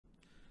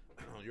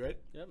on. You ready?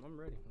 Yep, I'm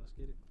ready. Let's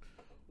get it.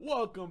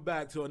 Welcome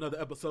back to another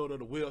episode of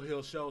the Will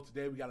Hill Show.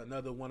 Today we got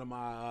another one of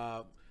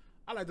my,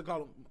 I like to call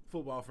them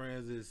football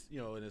friends, and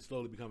it's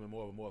slowly becoming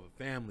more of a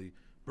family.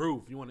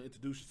 Brew, if you want to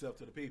introduce yourself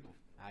to the people.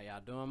 How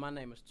y'all doing? My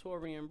name is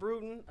Torian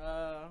Bruton.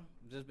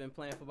 Just been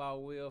playing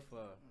football with Will for,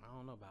 I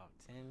don't know, about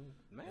 10,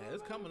 man. Yeah,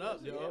 it's coming up,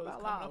 yo. Yeah,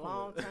 about a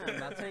long time,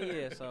 about 10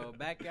 years. So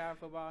backyard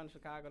football in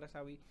Chicago, that's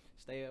how we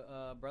stay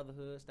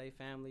brotherhood, stay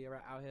family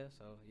out here.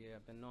 So yeah,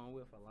 I've been knowing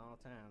Will for a long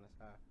time. That's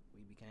how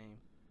we became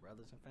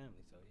brothers and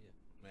family. So yeah.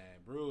 Man,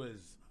 Brew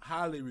is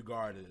highly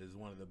regarded as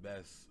one of the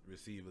best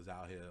receivers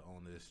out here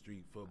on the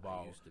street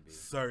football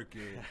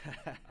circuit.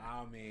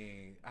 I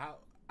mean,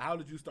 how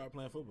did you start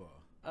playing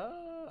football?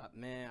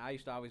 Man, I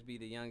used to always be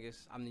the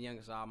youngest. I'm the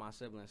youngest of all my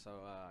siblings,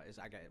 so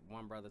I got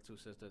one brother, two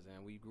sisters,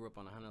 and we grew up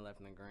on 111th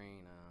and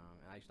Green.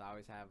 And I used to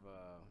always have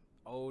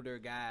older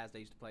guys. They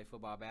used to play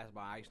football,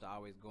 basketball. I used to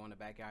always go in the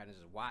backyard and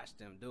just watch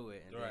them do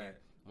it. And then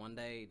one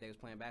day they was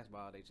playing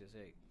basketball. They just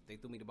said, they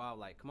threw me the ball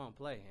like, "Come on,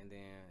 play." And then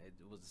it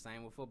was the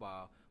same with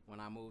football. When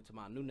I moved to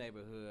my new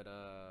neighborhood,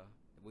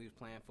 we was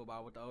playing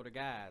football with the older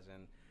guys,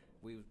 and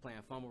we was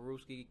playing fumble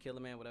rooski, killer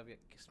man, whatever,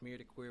 smear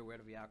the queer,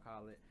 whatever y'all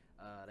call it.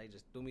 They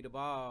just threw me the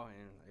ball,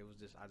 and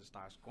I just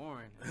started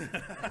scoring, and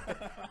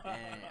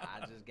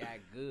I just got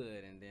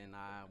good. And then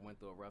I went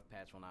through a rough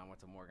patch when I went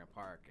to Morgan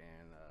Park,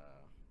 and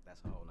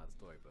that's a whole nother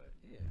story. But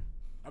yeah,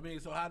 I mean,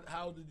 so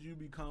how did you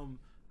become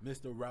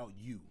Mr. Route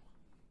U?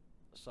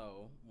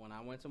 So when I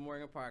went to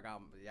Morgan Park, as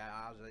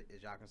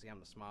y'all can see, I'm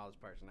the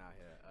smallest person out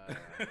here.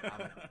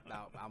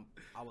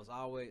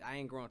 I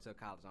ain't grown till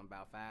college. I'm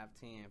about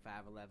 5'10",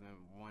 5'11",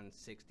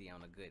 160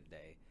 on a good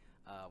day.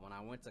 When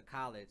I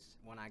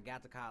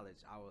got to college,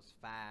 I was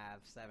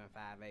 5'7",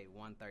 5'8",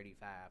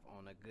 135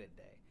 on a good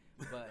day.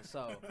 But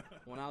so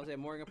when I was at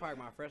Morgan Park,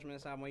 my freshman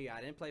and sophomore year,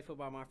 I didn't play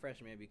football my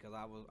freshman year because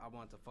I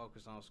wanted to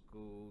focus on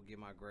school, get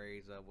my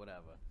grades up,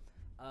 whatever.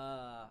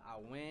 I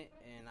went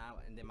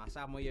and then my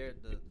sophomore year,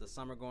 the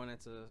summer going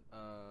into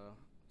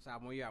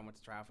sophomore year, I went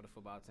to try for the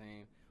football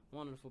team.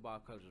 One of the football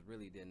coaches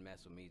really didn't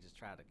mess with me. Just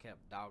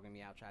kept dogging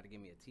me out, tried to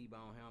give me a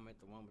T-bone helmet,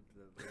 the one with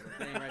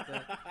the thing right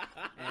there.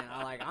 And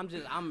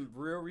I'm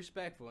real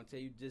respectful until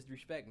you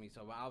disrespect me.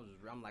 So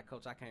I'm like,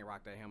 Coach, I can't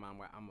rock that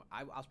helmet.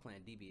 I was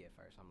playing DB at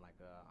first. I'm like,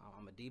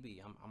 I'm a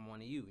DB. I'm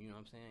one of you. You know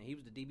what I'm saying? He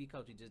was the DB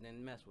coach. He just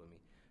didn't mess with me.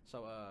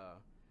 So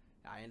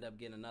I ended up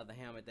getting another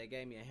helmet. They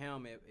gave me a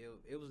helmet.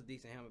 It was a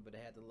decent helmet, but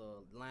it had the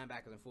little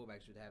linebackers and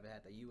fullbacks should have. It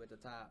had the U at the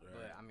top.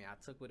 Right. But I mean, I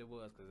took what it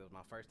was because it was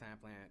my first time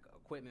playing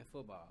equipment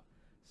football.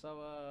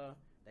 So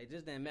they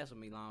just didn't mess with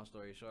me. Long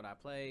story short, I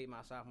played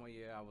my sophomore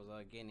year. I was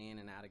getting in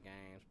and out of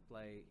games,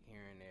 played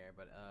here and there.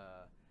 But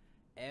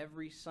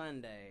every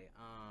Sunday,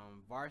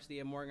 varsity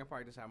at Morgan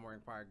Park. This is how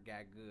Morgan Park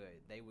got good.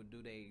 They would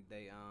do they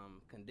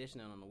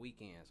conditioning on the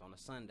weekends on a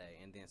Sunday,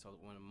 and then so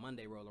when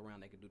Monday roll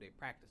around, they could do their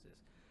practices.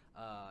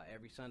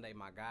 Every Sunday,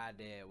 my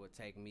goddad would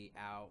take me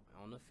out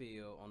on the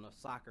field, on the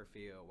soccer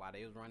field, while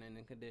they was running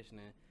and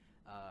conditioning,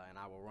 and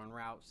I would run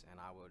routes,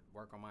 and I would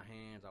work on my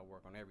hands, I would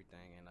work on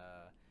everything,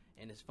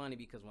 and it's funny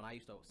because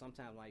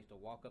sometimes when I used to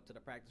walk up to the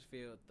practice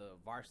field, the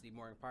varsity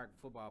Morgan Park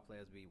football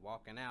players be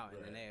walking out,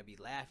 and then they'd be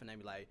laughing, they'd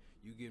be like,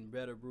 "You getting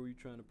better, bro? You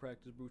trying to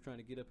practice, bro? Trying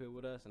to get up here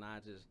with us?" And I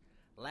just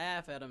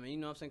laugh at them, and you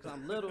know what I'm saying, because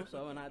I'm little,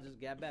 and I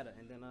just got better.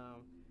 And then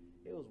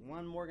it was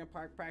one Morgan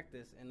Park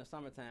practice in the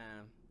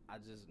summertime. I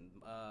just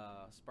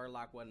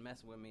Spurlock wasn't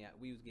messing with me.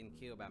 We was getting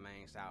killed by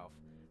Maine South.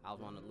 I was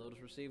one of the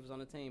littlest receivers on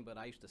the team, but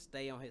I used to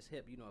stay on his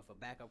hip. You know, if a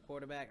backup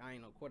quarterback, I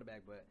ain't no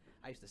quarterback, but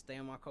I used to stay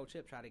on my coach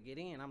hip, try to get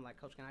in. I'm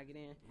like, "Coach, can I get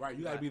in?" Right,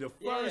 you gotta be the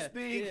first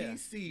thing he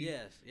sees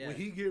when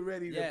he get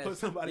ready to put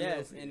somebody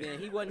else in. And then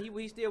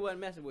he still wasn't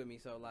messing with me.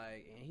 So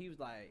like, and he was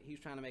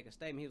trying to make a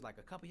statement. He was like,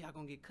 "A couple of y'all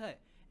gonna get cut.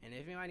 And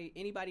if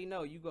anybody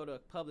know, you go to a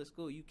public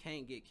school, you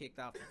can't get kicked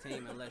off the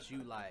team unless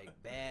you like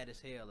bad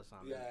as hell or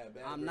something." Yeah,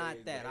 bad I'm grades,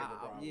 not that.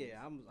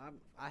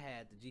 I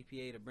had the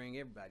GPA to bring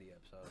everybody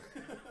up. So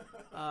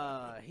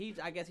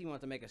I guess he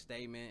wanted to make a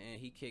statement, and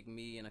he kicked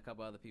me and a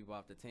couple other people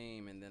off the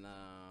team. And then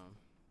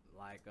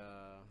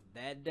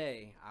that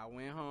day I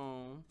went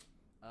home.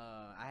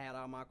 I had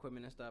all my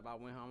equipment and stuff. I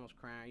went home, I was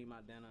crying, eat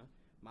my dinner.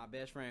 My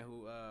best friend,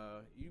 who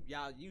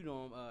you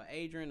know him,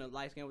 Adrian, the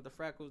light skin with the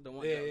freckles, the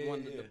one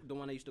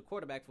that used to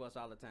quarterback for us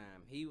all the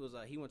time. He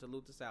went to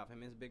Luther South. Him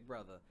and his big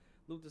brother,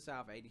 Luther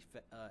South,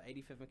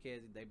 85th and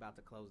Kedzie. They about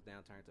to close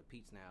down, turn to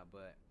Pete's now,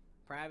 but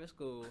private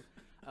school.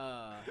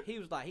 He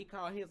was like,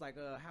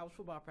 how was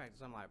football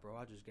practice? I'm like, "Bro,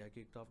 I just got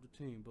kicked off the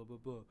team. Blah blah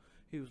blah."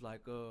 He was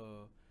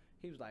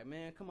like,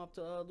 "Man, come up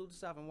to Luther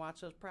South and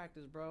watch us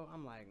practice, bro."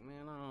 I'm like,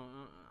 "Man,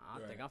 I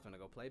think I'm finna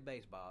go play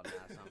baseball now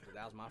or something."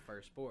 That was my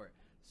first sport.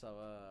 So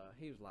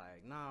he was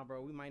like, "Nah, bro,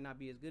 we might not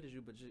be as good as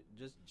you, but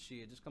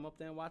just come up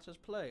there and watch us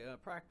play,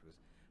 practice.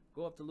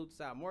 Go up to Luther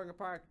South. Morgan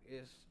Park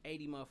is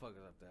 80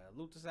 motherfuckers up there.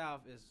 Luther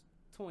South is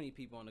 20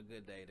 people on a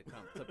good day to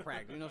come to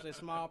practice. You know what I'm saying?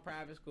 Small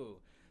private school.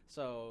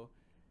 So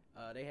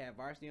they had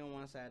varsity on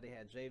one side, they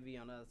had JV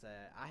on the other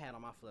side. I had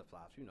on my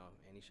flip-flops, you know,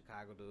 any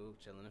Chicago dude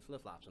chilling in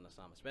flip-flops in the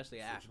summer, especially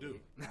an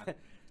athlete.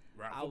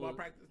 Right, I football was,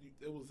 practice.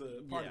 It was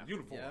a part of the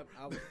uniform. Yep.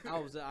 I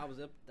was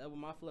up there with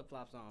my flip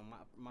flops on.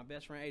 My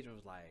best friend Adrian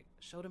was like,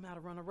 "Show them how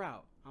to run a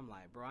route." I'm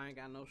like, "Bro, I ain't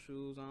got no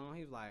shoes on."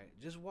 He was like,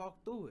 "Just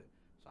walk through it."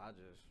 So I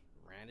just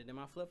ran it in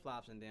my flip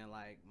flops, and then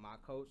like my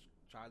coach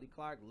Charlie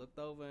Clark looked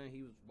over and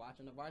he was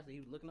watching the varsity. He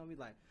was looking at me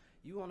like,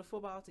 "You on the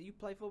football team? You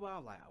play football?" I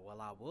was like, "Well,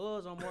 I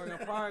was on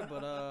Morgan Park,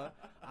 but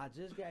I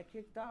just got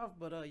kicked off.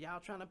 But y'all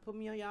trying to put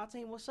me on y'all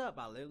team? What's up?"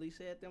 I literally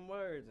said them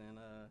words, and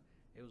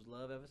it was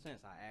love ever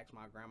since. I asked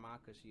my grandma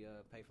because she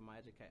paid for my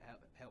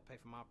help pay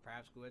for my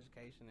private school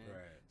education, and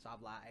so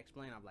I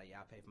explained. I'm like,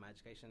 "Y'all pay for my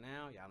education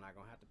now. Y'all not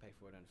gonna have to pay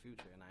for it in the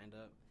future." And I ended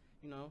up,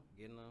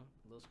 getting a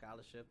little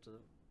scholarship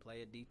to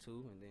play at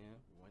D2, and then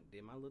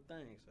did my little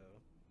thing. So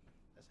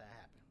that's how it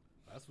happened.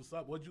 That's what's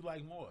up. What'd you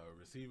like more,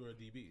 receiver or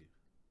DB?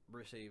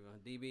 Receiver.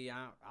 DB,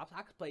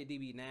 I could play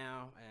DB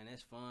now, and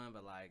it's fun,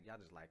 but like y'all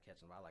just like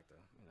catching. I like to,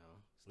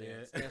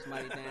 stare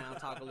somebody down,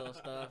 talk a little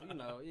stuff.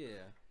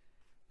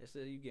 It's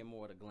you get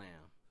more of the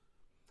glam.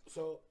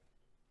 So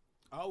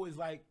I always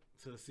like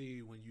to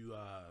see when you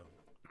I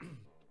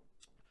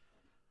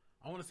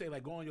want to say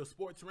like go on your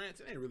sports rants.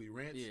 It ain't really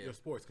rants. Your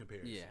sports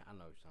comparisons. Yeah, I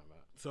know what you're talking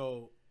about.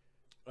 So.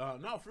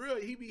 No, for real,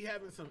 he be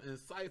having some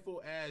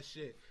insightful ass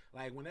shit.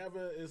 Like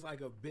whenever it's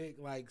like a big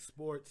like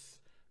sports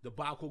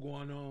debacle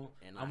going on,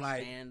 and I'm I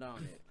like, stand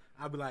on it.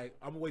 I'll be like,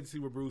 I'm gonna wait to see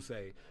what Bruce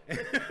say, and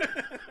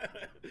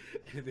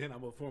then I'm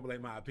gonna formulate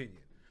my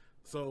opinion.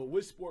 So,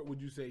 which sport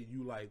would you say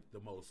you like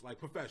the most, like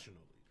professionally,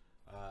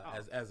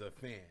 as a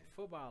fan?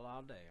 Football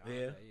all day.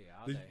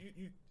 All day.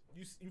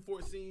 You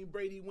foreseen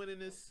Brady winning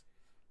this?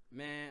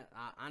 Man,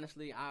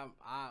 honestly, I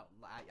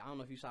don't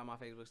know if you saw my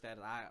Facebook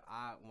status.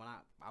 When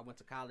I went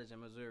to college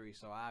in Missouri,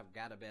 so I've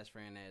got a best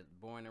friend that's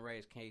born and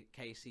raised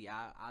KC.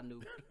 I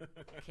knew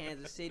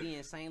Kansas City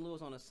and St.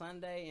 Louis on a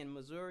Sunday in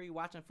Missouri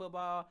watching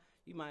football.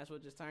 You might as well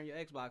just turn your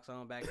Xbox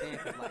on back then.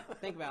 'Cause like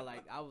think about it,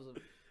 like I was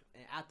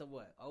after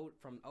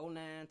from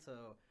 09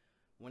 to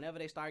whenever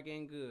they start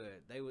getting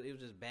good, it was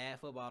just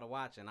bad football to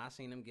watch, and I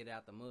seen them get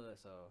out the mud.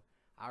 So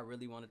I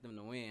really wanted them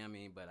to win. I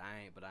mean, but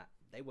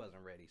they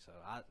wasn't ready. So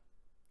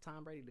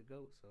Tom Brady the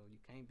GOAT, so you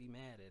can't be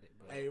mad at it.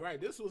 But. Hey,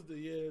 right. This was the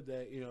year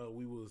that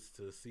we was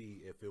to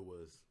see if it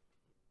was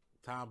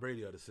Tom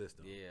Brady or the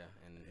system. Yeah,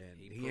 and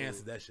he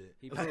answered that shit.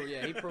 He proved.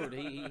 Yeah, he proved.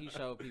 He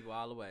showed people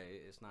all the way.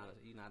 He's not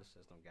a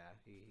system guy.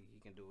 He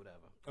can do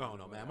whatever. Oh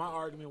no, man. My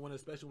argument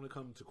especially when it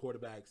comes to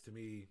quarterbacks, to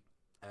me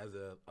as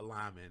a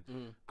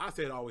lineman, I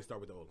say it always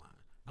start with the O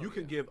line. You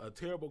can give a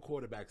terrible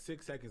quarterback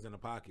 6 seconds in the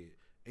pocket,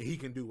 and he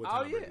can do what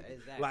Tom Brady did.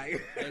 Exactly.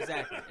 Like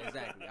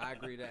exactly. I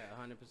agree that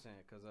 100%.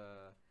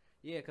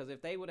 Because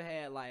if they would have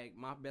had, like,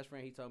 my best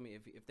friend, he told me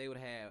if they would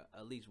have had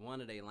at least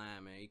one of their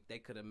linemen, they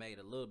could have made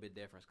a little bit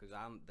difference. Because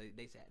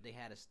they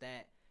had a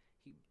stat.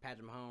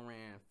 Patrick Mahomes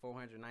ran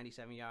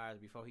 497 yards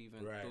before he even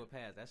threw a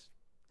pass.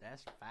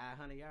 That's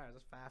 500 yards.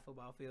 That's 5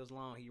 football fields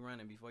long. He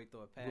running before he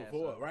threw a pass.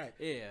 Right.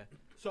 Yeah.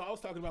 So I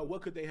was talking about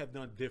what could they have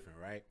done different,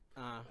 right?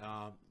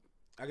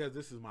 I guess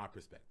this is my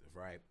perspective,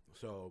 right?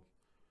 So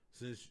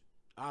since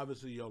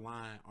obviously your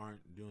line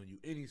aren't doing you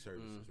any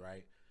services,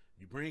 right?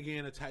 You bring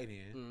in a tight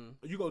end.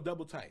 You go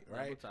double tight,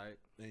 right? Double tight.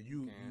 And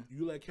you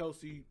let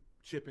Kelsey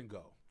chip and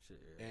go.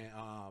 And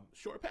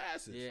short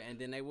passes. Yeah, and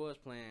then they was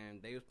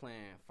playing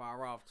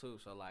far off too.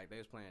 So like they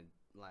was playing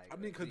like. I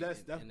mean, because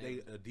that's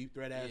they a deep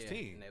threat ass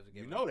team.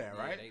 You know that,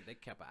 right? They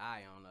kept an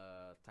eye on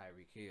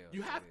Tyreek Hill.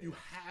 You have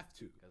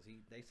to because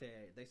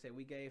they said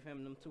we gave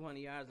him them 200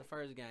 yards the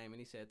first game, and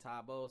he said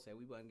Todd Bowles said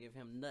we wasn't give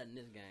him nothing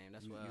this game.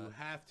 That's what you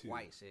have to.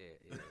 White said.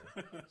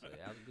 Yeah. So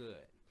that was good.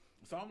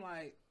 So I'm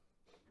like.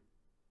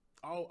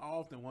 I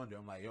often wonder,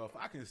 I'm like, if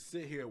I can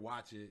sit here,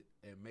 watch it,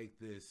 and make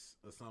this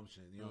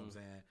assumption, you know what I'm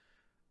saying?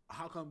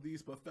 How come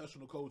these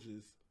professional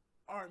coaches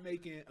aren't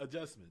making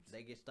adjustments?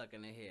 They get stuck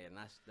in their head, and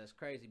that's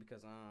crazy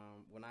because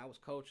when I was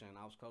coaching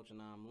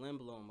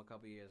Lindblom a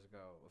couple years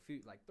ago,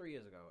 3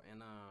 years ago,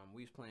 and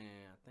we was playing,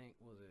 I think,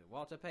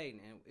 Walter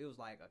Payton, and it was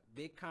like a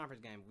big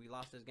conference game. If we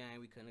lost this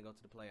game, we couldn't go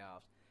to the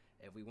playoffs.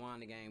 If we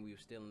won the game, we were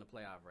still in the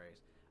playoff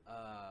race.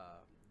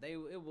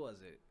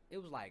 It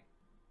was like.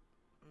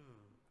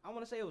 I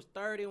want to say it was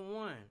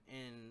 3rd-and-1,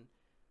 and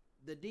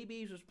the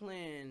DBs was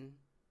playing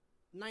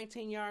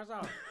 19 yards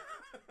off.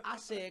 I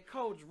said,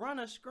 Coach, run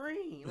a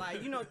screen.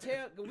 Like,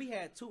 we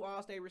had 2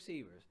 All-State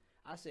receivers.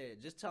 I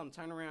said, just tell them,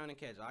 turn around and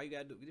catch it. All you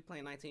got to do, you're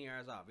playing 19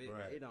 yards off.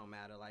 It don't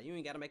matter. Like, you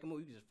ain't got to make a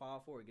move. You can just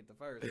fall forward, get the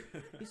first.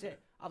 He said,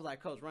 I was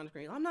like, Coach, run the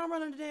screen. I'm not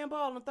running the damn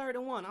ball on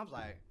 3rd-and-1. I was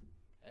like,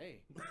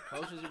 hey,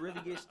 coaches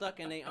really get stuck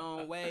in their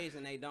own ways,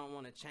 and they don't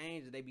want to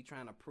change it. They be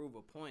trying to prove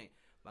a point.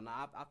 But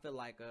now I feel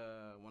like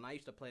when I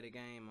used to play the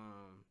game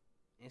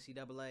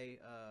NCAA,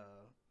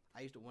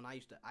 I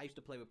used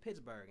to play with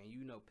Pittsburgh,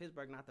 and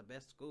Pittsburgh not the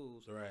best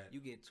schools. Right. You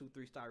get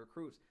 2-3-star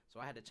recruits, so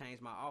I had to change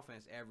my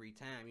offense every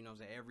time.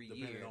 Every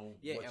depending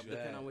year. On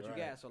depending on what you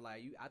got. So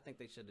like I think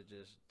they should have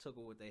just took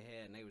it what they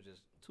had, and they was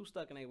just too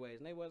stuck in their ways,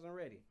 and they wasn't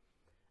ready.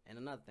 And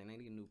another thing, they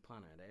need a new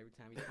punter. Every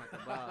time you punt the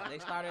ball, they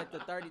start at the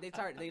 30.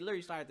 They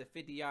literally start at the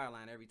 50-yard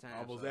line every time.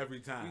 Almost every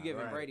time. You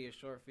giving Brady a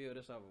short field,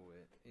 it's over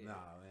with. Yeah.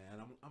 Nah,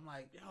 man. I'm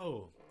like,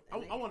 yo,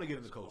 I want to get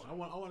into coaching. I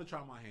want to try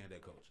my hand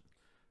at coaching.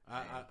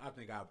 I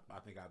think I'll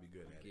be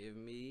good at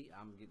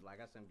it.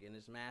 Like I said, I'm getting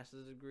this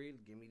master's degree.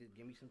 Give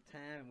me some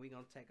time, and we're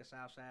gonna take a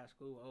Southside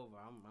school over.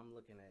 I'm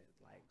looking at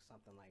like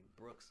something like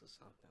Brooks or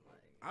something like.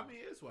 I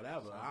mean, it's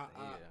whatever.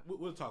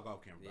 We'll talk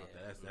off camera about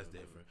that. That's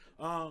different.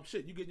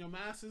 Shit, you getting your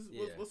master's?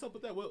 Yeah. What's up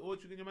with that?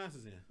 What you getting your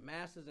master's in?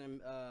 Master's in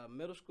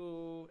middle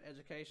school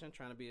education.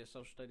 Trying to be a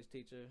social studies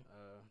teacher.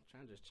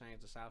 Trying to just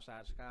change the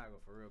Southside of Chicago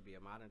for real. Be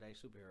a modern day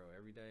superhero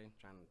every day.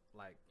 Trying to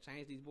like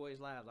change these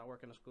boys' lives. I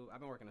work in a school. I've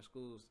been working in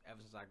schools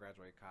ever since I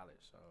graduated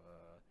college. So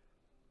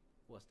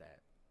what's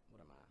that?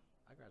 What am I?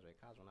 I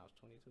graduated college when I was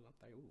 22. I'm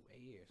 30. Ooh, 8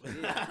 years. So,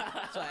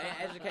 yeah. So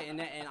educating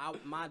that, and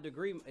my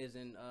degree is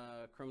in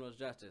criminal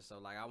justice. So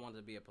like, I wanted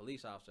to be a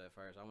police officer at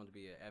first. I wanted to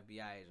be an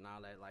FBI agent and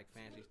all that like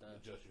fancy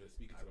stuff. Just you're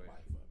speaking to the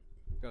mic for me.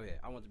 Go ahead.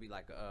 I want to be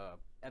like a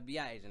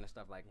FBI agent and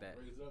stuff like that.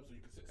 Raise it up so you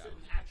can sit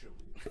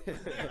naturally.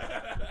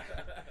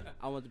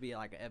 I want to be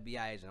like an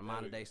FBI agent, a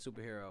modern day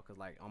superhero. Cause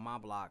like on my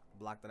block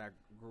that I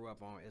grew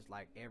up on, it's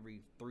like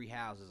every 3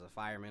 houses a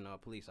fireman or a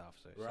police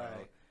officer. Right.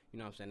 So, you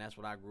know what I'm saying? That's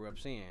what I grew up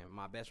seeing.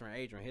 My best friend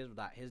Adrian, his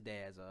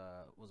dad's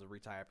was a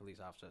retired police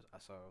officer.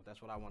 So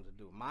that's what I wanted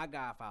to do. My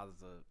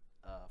godfather's a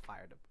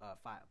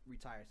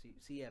retired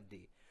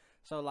CFD.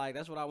 So like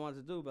that's what I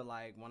wanted to do. But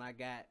like when I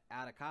got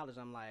out of college,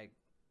 I'm like,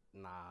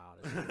 nah,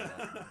 this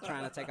is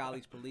trying to take all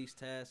these police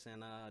tests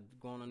and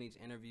going on these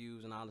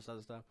interviews and all this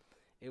other stuff.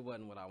 It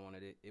wasn't what I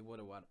wanted. It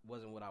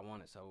wasn't what I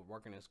wanted. So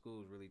working in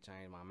schools really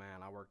changed my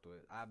mind. I worked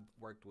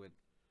with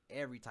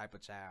every type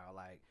of child,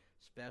 like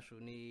special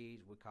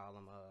needs. We call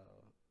them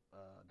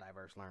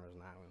diverse learners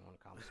now. We want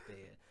to call them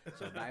SPED.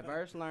 So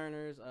diverse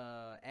learners,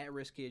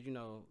 at-risk kids. You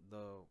know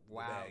the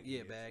wild,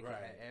 bad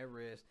right. At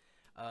risk.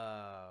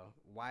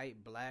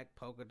 White, black,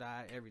 polka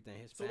dot, everything,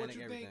 Hispanic, so what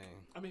you everything. Think,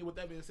 I mean, with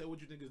that being said,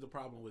 what you think is the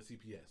problem with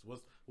CPS?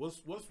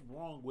 What's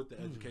wrong with the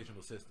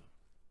educational system?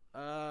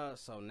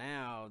 So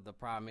now the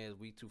problem is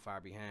we too far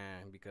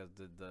behind because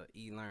the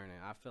e-learning.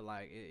 I feel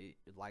like it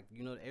like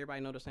everybody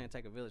know the saying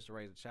take a village to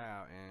raise a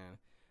child, and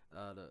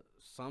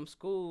some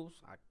schools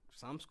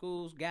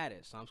got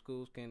it. Some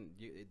schools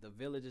the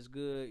village is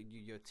good.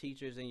 Your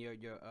teachers and your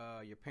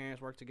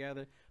parents work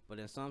together. But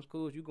in some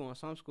schools, you go in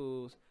some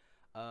schools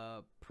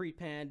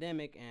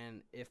pre-pandemic,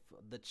 and if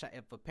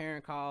a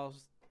parent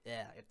calls,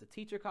 if the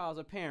teacher calls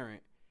a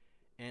parent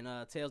and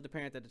tells the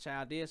parent that the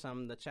child did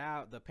something,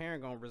 the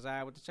parent gonna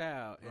reside with the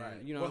child. And,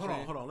 right. You know.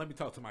 Hold on. Let me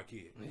talk to my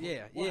kid.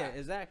 Yeah,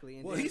 exactly.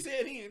 And well, he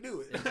said he didn't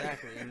do it.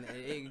 Exactly, and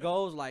it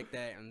goes like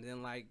that, and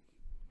then like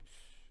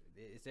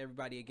it's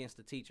everybody against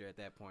the teacher at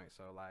that point.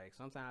 So like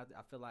sometimes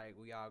I feel like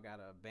we all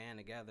gotta band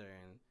together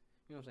and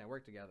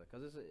work together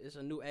because it's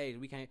a new age.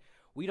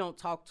 We don't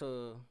talk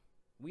to.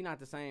 We not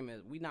the same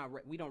as we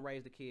don't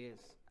raise the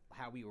kids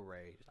how we were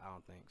raised. I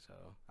don't think so.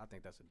 I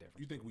think that's a difference.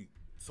 You think we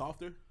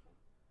softer?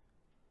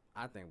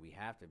 I think we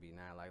have to be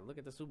now. Like, look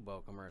at the Super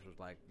Bowl commercials.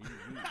 Like, you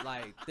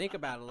like think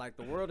about it. Like,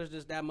 the world is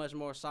just that much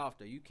more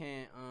softer. You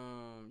can't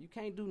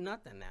do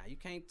nothing now. You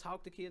can't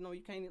talk to kids. No,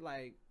 you can't.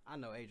 Like, I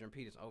know Adrian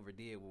Peters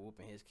overdid with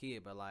whooping his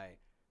kid, but like,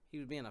 he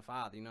was being a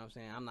father. You know what I'm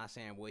saying? I'm not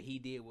saying what he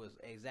did was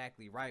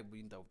exactly right. But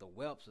the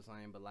whelps are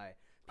saying, but like.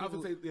 I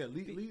would say,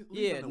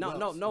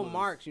 no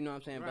marks, you know what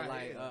I'm saying,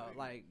 right, but like,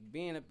 like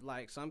being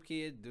like some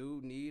kids do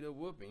need a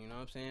whooping, you know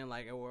what I'm saying,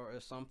 like or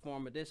some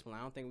form of discipline.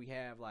 I don't think we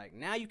have like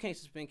now you can't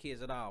suspend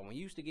kids at all. When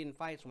you used to get in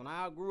fights, when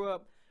we grew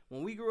up,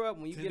 when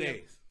you 10 get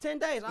days. 10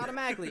 days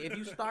automatically. If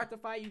you start the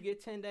fight, you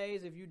get 10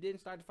 days. If you didn't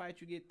start the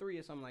fight, you get 3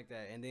 or something like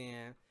that. And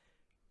then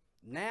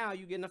now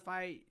you get in a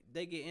fight,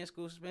 they get in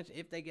school suspension.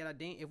 If they get a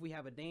dean, if we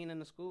have a dean in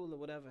the school or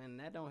whatever, and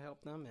that don't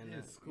help them.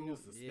 And school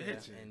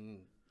suspension.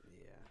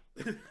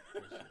 Yeah, and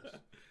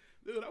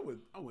dude,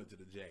 I went to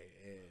the J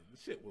and the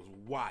shit was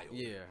wild.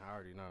 Yeah, I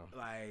already know.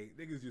 Like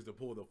niggas used to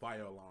pull the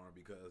fire alarm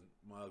because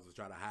mugs was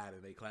trying to hide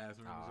in their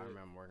classroom. Oh, I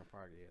remember working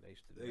park. Yeah, they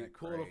used to do they that.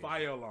 pull the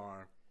fire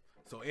alarm,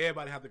 so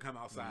everybody have to come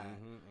outside,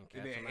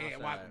 and then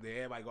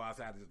everybody go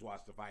outside to just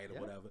watch the fight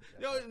or whatever.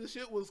 Definitely. The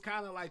shit was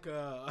kind of like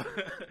a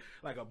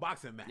like a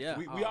boxing match. Yeah,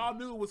 we all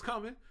knew it was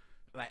coming.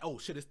 Like, oh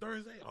shit, it's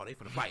Thursday. Oh, they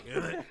finna fight.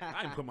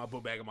 I didn't put my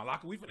book bag in my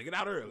locker. We finna get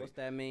out early. What's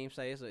that meme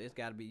say? It's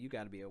gotta be you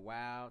gotta be a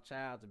wild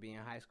child to be in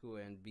high school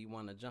and be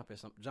wanting to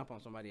jump on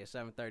somebody at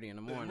 7:30 in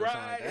the morning. Right. Or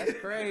something like that. That's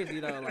crazy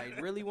though.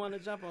 Like really want to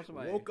jump on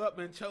somebody. Woke up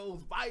and chose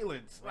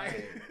violence.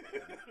 Right.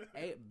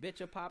 Ate bitch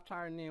a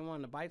Pop-Tart and then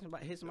wanted to bite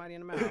somebody, hit somebody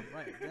in the mouth.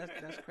 Right.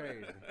 That's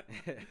crazy.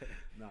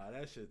 Nah,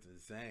 that shit's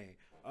insane.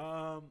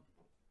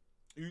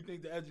 You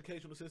think the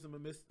educational system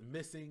is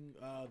missing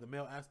the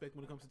male aspect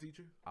when it comes to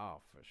teacher?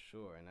 Oh, for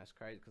sure, and that's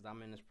crazy because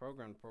I'm in this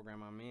program. The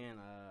program I'm in,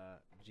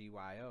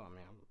 GYO. I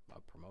mean,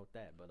 I'll promote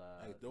that, but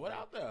hey, throw it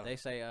out there. They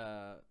say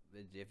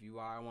if you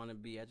want to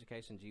be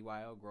education,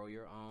 GYO, grow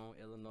your own,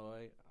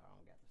 Illinois. I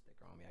don't got the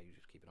sticker on me. I usually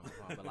just keep it on my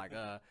phone, but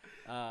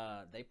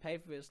like they pay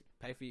for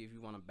you if you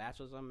want a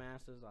bachelor's or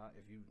master's.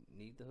 If you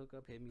need the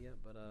hookup, hit me up.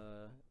 But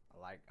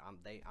Like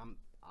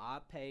I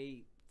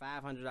paid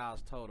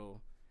 $500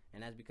 total,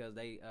 and that's because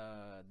they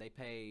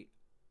paid.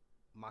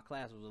 My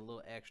class was a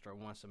little extra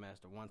one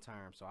semester, one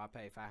term, so I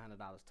paid $500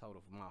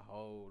 total for my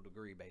whole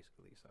degree,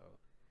 basically. So,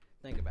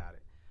 think about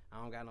it. I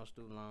don't got no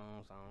student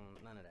loans,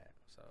 none of that.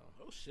 So,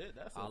 oh shit,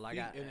 that's a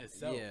feat in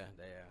itself. Yeah,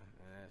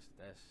 and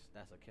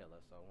that's a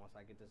killer. So once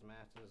I get this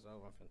master's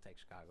over, I'm finna take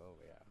Chicago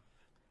over, y'all.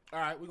 All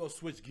right, we're gonna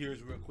switch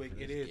gears real quick.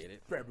 It is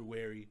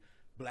February,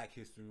 Black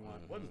History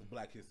Month. What does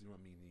Black History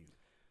Month mean to you?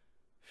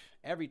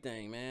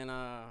 Everything, man.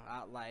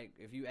 I like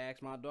if you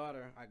ask my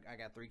daughter, I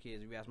got 3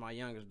 kids. If you ask my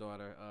youngest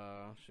daughter,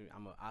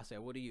 I said,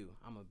 what are you?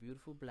 I'm a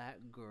beautiful black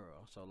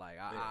girl. So like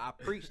I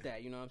preach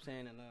that, you know what I'm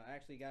saying? And I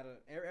actually got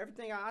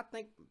everything. I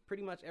think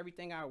pretty much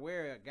everything I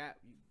wear got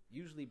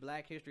usually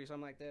Black history,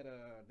 something like that.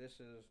 This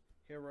is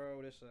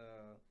Hero. This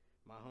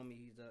my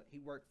homie. He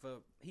worked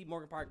for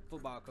Morgan Park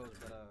football coach,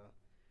 but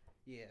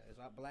yeah, it's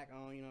black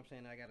on, you know what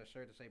I'm saying? I got a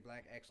shirt to say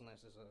Black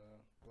Excellence. It's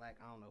black,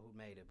 I don't know who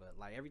made it, but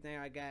like everything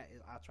I got,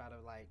 I try to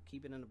like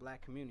keep it in the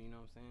black community, you know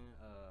what I'm saying?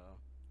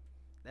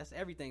 That's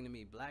everything to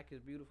me. Black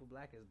is beautiful,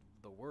 black is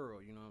the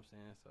world, you know what I'm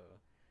saying? So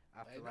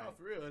I feel like,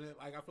 for real, and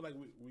I feel like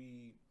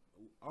we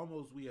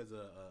as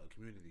a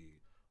community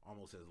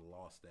almost has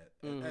lost that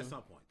at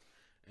some point.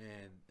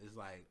 And it's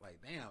like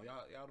damn,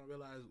 y'all don't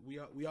realize we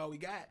all we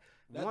got.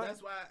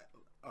 That's why.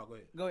 Oh, go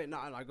ahead. Go ahead. No,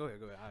 go ahead.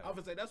 I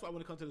would say that's why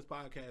when it comes to this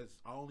podcast,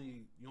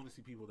 you only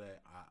see people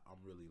that I'm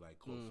really like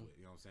close with.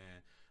 You know what I'm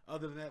saying?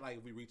 Other than that, like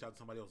if we reach out to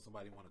somebody else,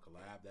 somebody want to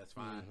collab, that's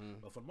fine.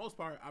 But for the most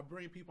part, I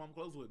bring people I'm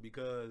close with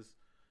because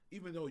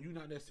even though you're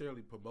not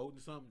necessarily promoting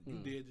something, you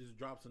did just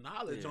drop some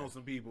knowledge on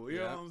some people. You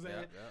know what I'm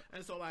saying?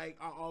 And so like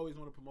I always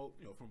want to promote,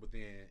 from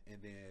within,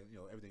 and then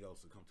everything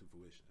else will come to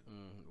fruition.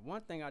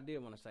 One thing I did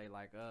want to say,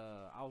 like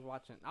I was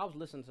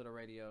listening to the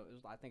radio. It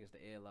was I think it's the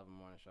A11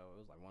 morning show. It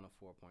was like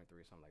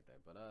 104.3 something like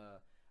that. But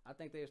I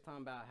think they was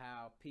talking about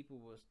how people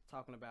was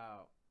talking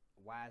about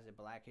why is it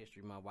Black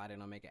History Month? Why they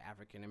don't make it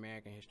African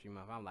American History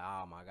Month? I'm like,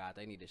 oh my God,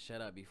 they need to shut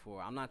up before.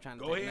 I'm not trying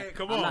to go ahead,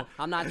 come on.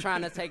 I'm not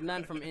trying to take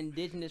nothing from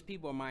indigenous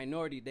people or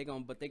minority. They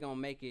gonna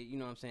make it, you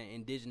know what I'm saying,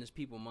 Indigenous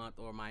People Month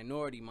or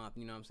Minority Month,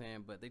 you know what I'm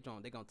saying? But they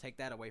gonna take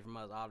that away from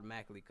us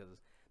automatically because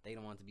they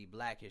don't want it to be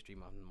Black History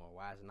Month anymore.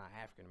 Why is it not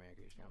African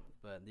American History Month?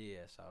 But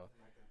yeah, so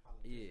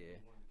yeah.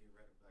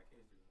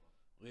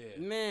 Yeah.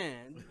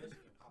 Man.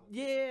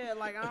 Yeah,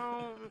 like I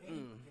don't.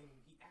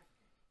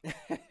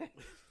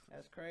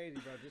 That's crazy,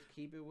 bro. Just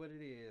keep it what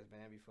it is,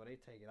 man, before they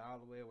take it all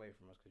the way away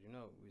from us. Because,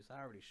 it's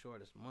already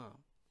short this month.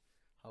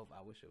 I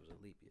wish it was a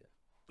leap year.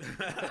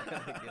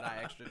 Get our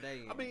extra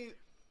day in. I mean,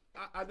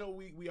 I know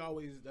we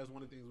always, that's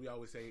one of the things we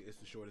always say, it's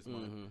the shortest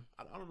month.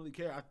 I don't really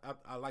care.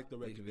 I like the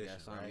recognition,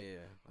 right?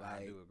 Yeah,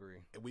 I do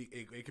agree.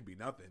 It could be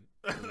nothing.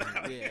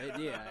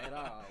 Yeah, at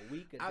all. A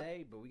week, a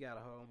day, but we got a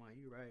whole month.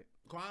 You right.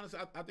 Quite honestly,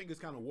 I think it's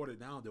kind of watered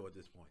down, though, at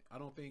this point. I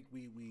don't think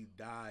we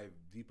dive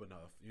deep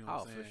enough, you know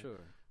what I'm saying? For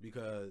sure.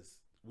 Because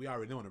we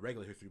already know in the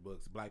regular history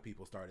books, black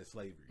people started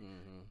slavery.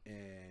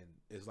 And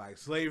it's like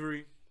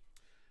slavery,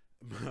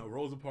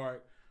 Rosa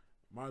Parks,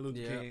 Martin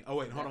Luther King. Oh,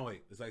 wait, hold on.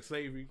 It's like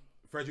slavery,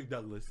 Frederick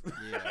Douglass.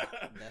 Yeah,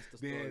 that's the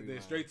story.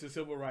 then straight to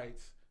civil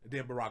rights, and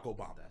then Barack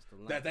Obama.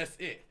 That's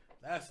it.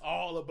 That's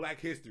all of black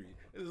history.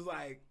 It's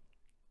like,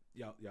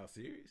 y'all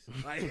serious?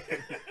 Like,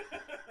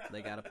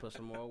 they got to put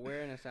some more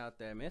awareness out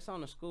there, man. It's on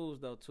the schools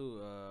though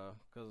too,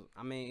 cause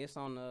I mean it's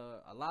on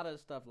a lot of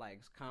stuff like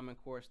Common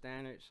Core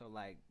standards. So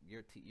like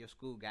your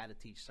school got to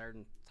teach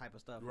certain type of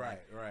stuff, right.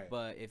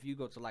 But if you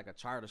go to like a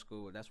charter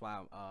school, that's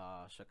why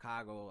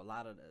Chicago, a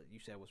lot of you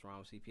said what's wrong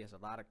with CPS. A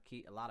lot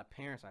of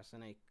parents are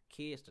sending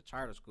kids to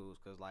charter schools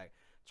because like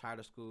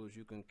charter schools,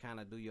 you can kind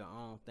of do your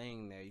own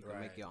thing there. You can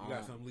make your own. You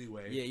got some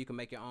leeway. Yeah, you can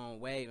make your own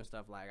wave and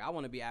stuff. Like I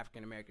want to be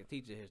African American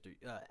history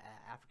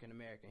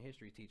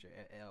teacher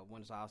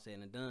when it's all said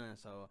and done.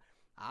 So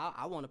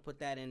I want to put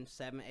that in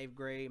 7th, 8th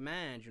grade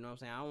minds. You know what I'm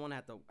saying? I don't want to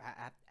have to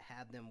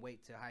have them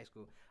wait till high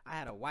school. I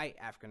had a white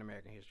African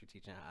American history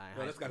teacher in high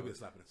school. That's got to be a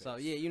slap in the face. So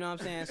yeah, you know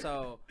what I'm saying?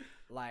 So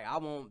like I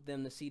want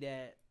them to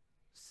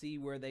see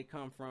where they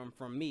come from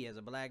me as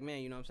a black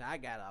man, you know what I'm saying? I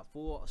got a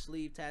full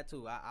sleeve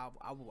tattoo.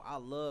 I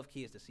love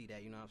kids to see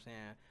that, you know what I'm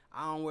saying?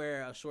 I don't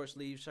wear a short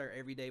sleeve shirt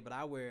every day, but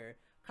I wear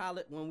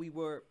college when we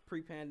were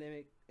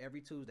pre-pandemic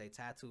every Tuesday,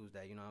 tattoos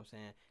day, you know what I'm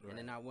saying? Right.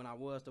 And then when I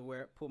was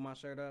to pull my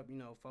shirt up,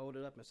 fold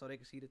it up and so they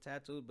can see the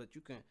tattoos, but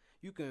you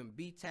can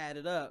be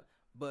tatted up,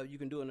 but you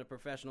can do it in a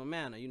professional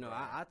manner.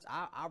 Right.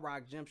 I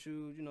rock gym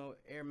shoes,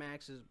 Air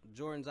Maxes,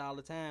 Jordans all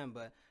the time,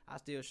 but I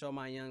still show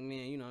my young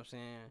men, you know what I'm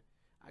saying?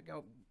 I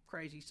go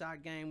crazy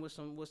sock game with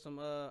some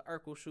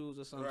Urkel shoes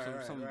or some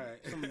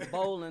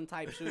bowling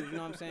type shoes, you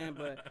know what I'm saying?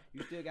 But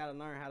you still got to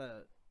learn how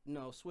to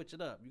switch it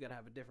up. You got to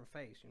have a different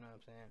face, you know what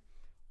I'm saying?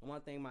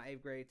 One thing my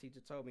 8th grade teacher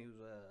told me, who's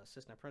an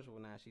assistant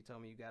principal now, she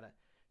told me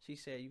she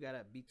said you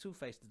gotta be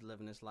two-faced to live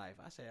in this life.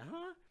 I said,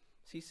 huh?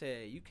 She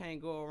said you can't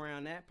go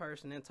around that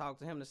person and talk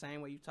to him the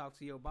same way you talk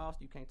to your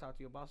boss. You can't talk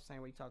to your boss the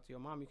same way you talk to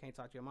your mom. You can't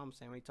talk to your mom the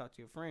same way you talk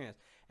to your friends.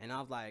 And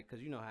I was like,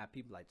 because you know how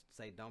people like to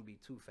say don't be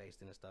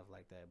two-faced and stuff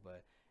like that.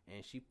 But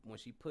and when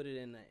she put it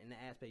in the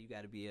aspect, you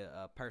got to be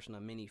a person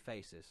of many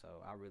faces. So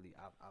I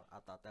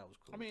thought that was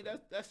cool. I mean,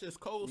 that's just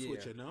code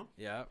switching, no?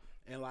 Yeah.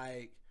 And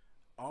like,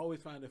 I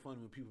always find it funny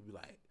when people be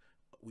like,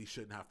 we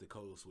shouldn't have to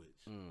code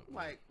switch.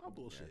 Like,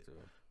 bullshit.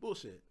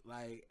 Bullshit.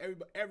 Like,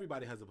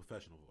 everybody has a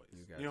professional voice.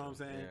 You know what I'm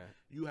saying? Yeah.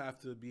 You have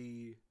to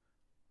be,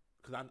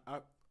 because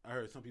I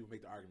heard some people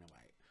make the argument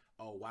like,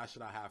 oh, why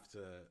should I have to,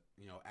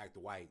 act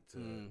white to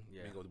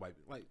mingle with white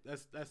people? Like,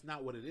 that's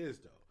not what it is,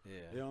 though.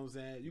 Yeah. You know what I'm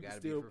saying? You can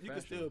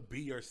still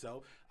be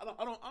yourself. I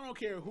don't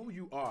care who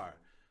you are.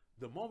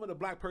 The moment a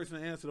black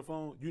person answers the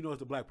phone, you know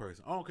it's a black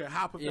person. I don't care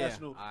how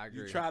professional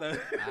you try to.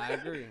 I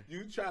agree.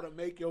 You try to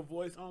make your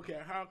voice. I don't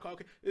care how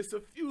Caucasian. It's a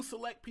few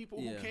select people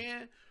who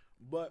can,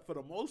 but for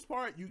the most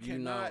part, you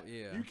cannot.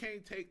 You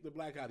can't take the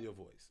black out of your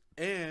voice.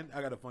 And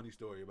I got a funny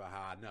story about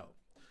how I know.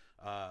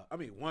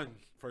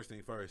 First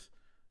thing first,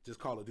 just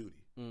Call of Duty.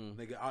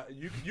 Nigga,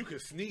 you can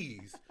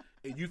sneeze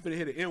and you finna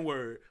hit an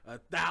N-word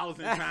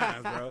 1,000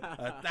 times, bro.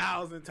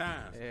 1,000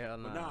 times. Hell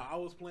no. But nah, I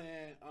was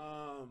playing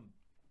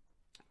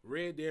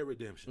Red Dead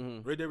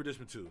Redemption. Red Dead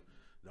Redemption 2.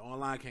 The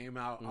online came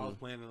out. I was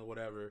playing it or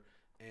whatever,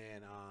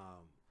 and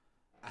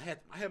I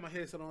had my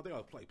headset on. I think I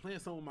was playing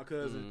something with my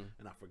cousin,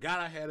 and I forgot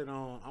I had it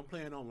on. I'm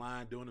playing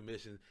online doing the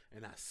mission,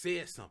 and I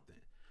said something.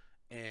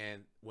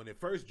 And when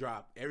it first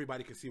dropped,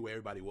 everybody could see where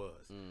everybody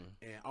was.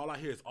 And all I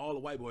hear is all the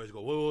white boys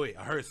go, wait,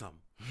 I heard something.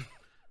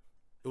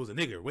 It was a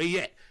nigger. Where you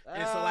at?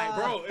 And so, like,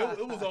 bro,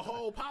 it was a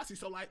whole posse.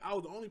 So, like, I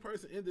was the only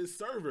person in this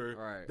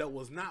server that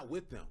was not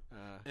with them.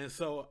 And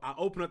so, I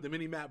open up the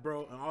mini map,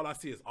 bro, and all I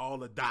see is all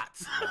the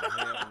dots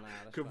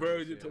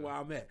converging to where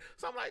I'm at.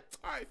 So, I'm like,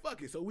 all right,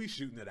 fuck it. So, we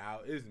shooting it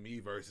out. It's me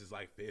versus,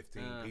 like,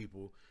 15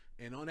 people.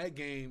 And on that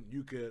game,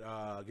 you could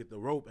get the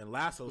rope and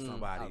lasso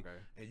somebody,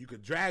 and you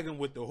could drag them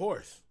with the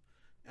horse.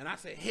 And I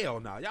said, hell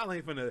no, y'all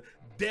ain't finna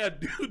dare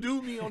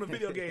do me on a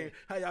video game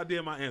how y'all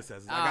did my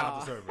ancestors. I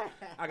got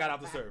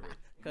out the server.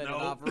 Cut it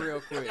off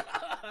real quick.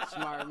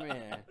 Smart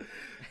man.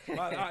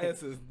 My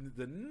ancestors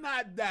did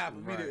not die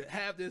for me to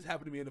have this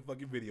happen to me in a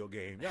fucking video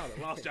game. Y'all have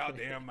lost y'all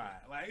damn mind.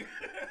 Like,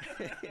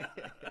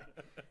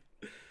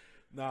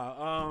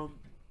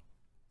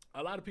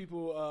 a lot of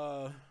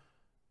people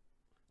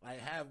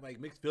have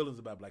mixed feelings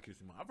about Black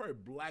History Month. I've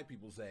heard black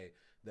people say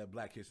that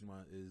Black History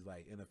Month is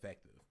like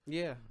ineffective.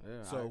 Yeah.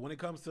 So when it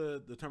comes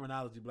to the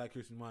terminology Black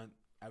History Month,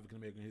 African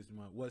American History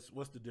Month,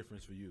 what's the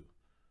difference for you?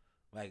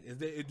 Like,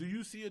 do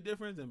you see a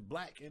difference in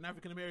black and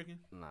African American?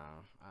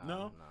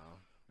 No.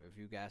 If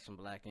you got some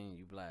black in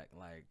you, black.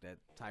 Like that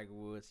Tiger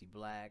Woods, he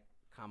black.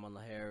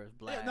 Kamala Harris,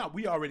 black. Yeah, no,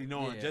 we already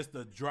know just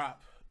the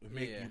drop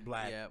make you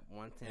black. Yeah,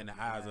 110 in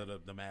the eyes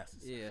of the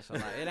masses. Yeah, so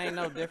like it ain't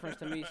no difference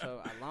to me.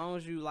 So as long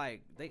as you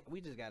we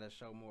just gotta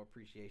show more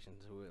appreciation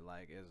to it.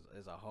 Like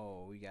as a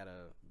whole, we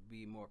gotta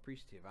be more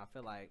appreciative. I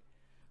feel like.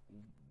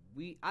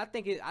 I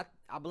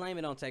blame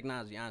it on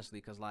technology, honestly,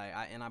 because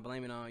I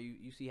blame it on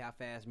you see how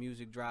fast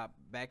music dropped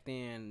back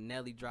then.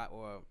 Nelly dropped,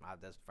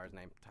 that's the first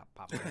name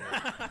popping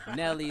in.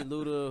 Nelly,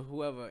 Luda,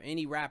 whoever,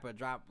 any rapper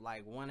dropped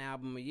like one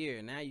album a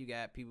year. Now you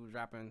got people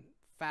dropping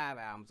 5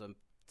 albums or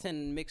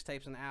 10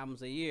 mixtapes and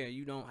albums a year.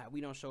 We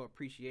don't show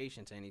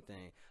appreciation to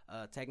anything.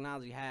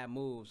 Technology had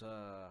moves.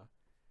 I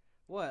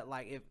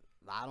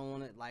don't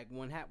want to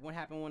what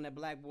happened when that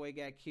black boy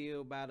got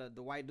killed by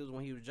the white dudes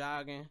when he was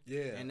jogging.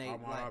 Yeah, and they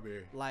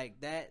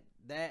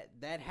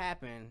that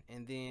happened,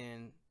 and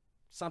then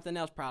something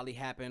else probably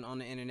happened on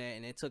the internet,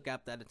 and it took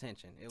out that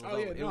attention. It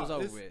was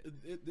over with.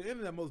 The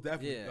internet most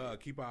definitely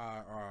keep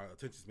our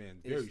attention span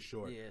very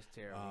short. Yeah, it's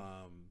terrible.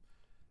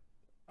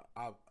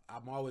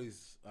 I'm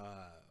always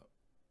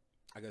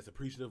I guess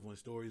appreciative when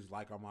stories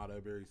like Armada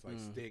Berries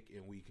stick,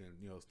 and we can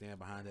stand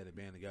behind that and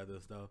band together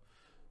and stuff.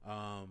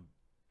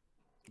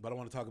 But I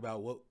want to talk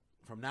about what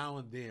from now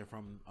and then,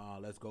 from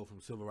let's go from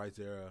Civil Rights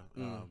era,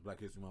 Black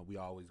History Month. We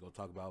always go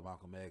talk about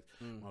Malcolm X,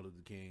 Martin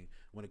Luther King.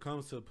 When it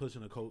comes to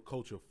pushing the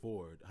culture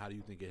forward, how do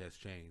you think it has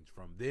changed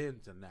from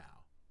then to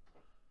now?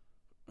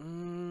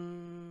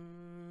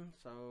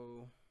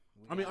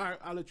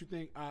 I'll let you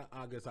think.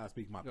 I guess I'll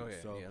speak my piece. Go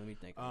ahead. So, let me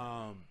think.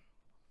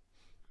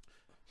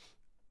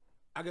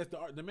 I guess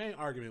the main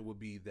argument would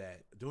be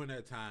that during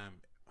that time,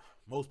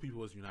 most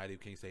people was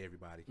united. Can't say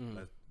everybody.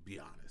 Let's be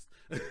honest.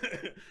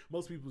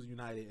 Most people was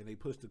united, and they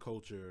pushed the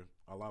culture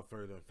a lot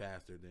further and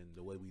faster than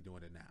the way we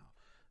doing it now.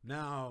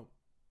 Now,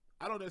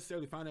 I don't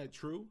necessarily find that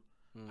true.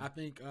 I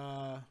think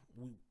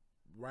we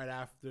right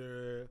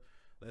after,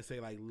 let's say,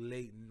 like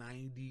late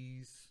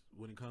 90s,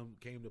 when it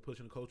came to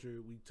pushing the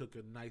culture, we took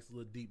a nice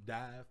little deep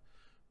dive.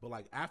 But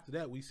like after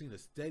that, we've seen a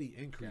steady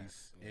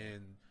increase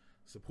in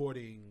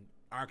supporting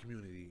our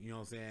community. You know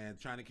what I'm saying?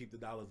 Trying to keep the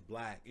dollars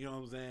black. You know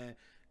what I'm saying?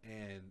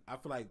 And I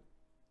feel like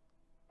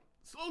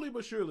slowly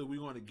but surely we're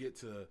going to get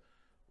to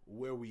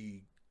where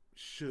we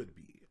should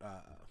be. I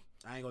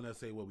ain't gonna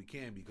say where we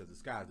can be because the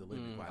sky's the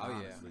limit, quite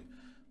honestly.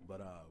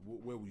 But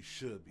where we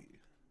should be.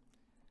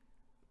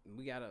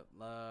 We got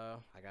I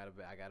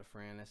got a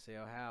friend that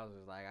sell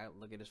houses. Like I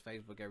look at his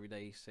Facebook every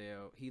day.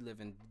 He live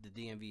in the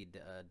DMV,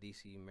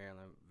 DC,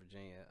 Maryland,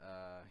 Virginia.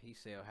 He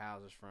sell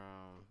houses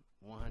from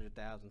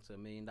 $100,000 to $1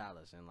 million,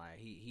 and like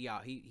he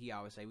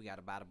always say we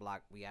gotta buy the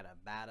block, we gotta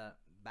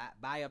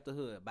buy up the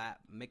hood,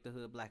 make the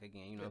hood black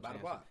again. You know what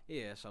I'm saying?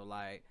 Yeah, so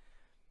like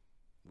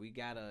we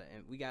gotta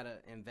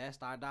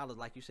invest our dollars,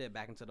 like you said,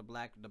 back into the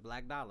black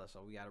dollar.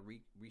 So we gotta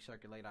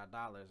recirculate our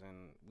dollars,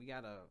 and we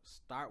gotta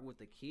start with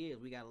the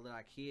kids. We gotta let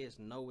our kids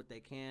know what they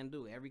can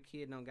do. Every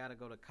kid don't gotta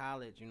go to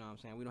college. You know what I'm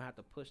saying? We don't have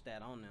to push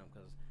that on them,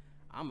 because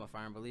I'm a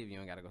firm believer you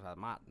ain't gotta go to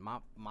college.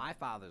 My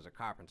father's a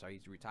carpenter.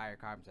 He's a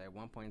retired carpenter. At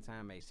one point in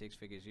time, made 6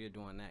 figures a year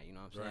doing that. You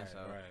know what I'm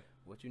saying?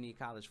 What you need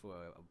college for?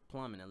 A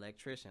plumbing,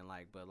 electrician,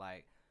 but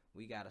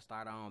we gotta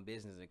start our own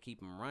business and keep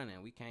them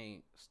running. We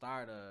can't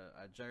start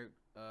a jerk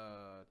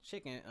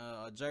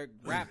jerk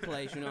rap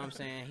place, you know what I'm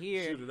saying,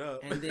 here, shoot it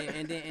up, and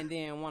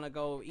then want to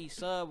go eat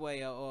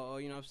Subway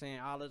or you know what I'm saying,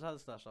 all this other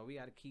stuff. So we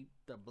got to keep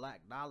the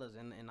black dollars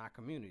in our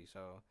community.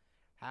 So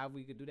how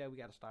we could do that, we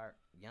got to start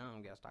young.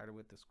 We got to start it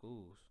with the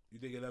schools. You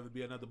think it'll ever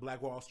be another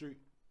Black Wall Street?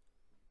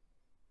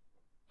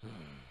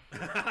 I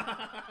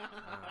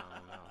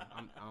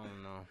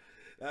don't know.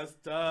 That's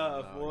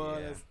tough, boy.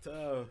 Yeah. That's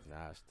tough.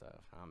 That's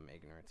tough. I'm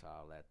ignorant to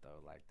all that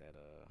though, like that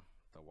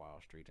the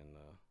Wall Street and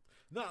the.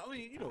 No, I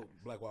mean, you know,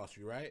 Black Wall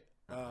Street, right?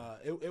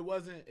 It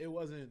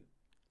wasn't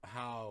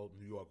how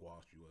New York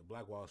Wall Street was.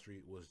 Black Wall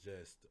Street was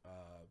just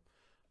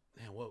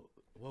man, what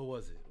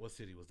was it? What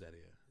city was that in?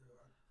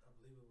 I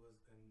believe it was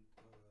in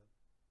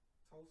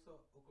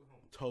Tulsa,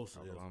 Oklahoma. Tulsa,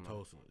 it was in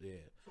Tulsa,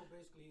 yeah. So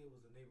basically, it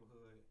was a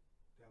neighborhood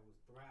that was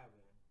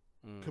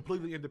thriving,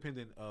 completely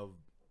independent of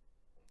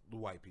the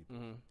white people.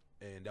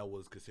 And that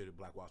was considered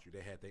Black Wall Street.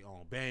 They had their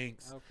own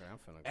banks. Okay, I'm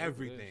finna go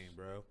everything,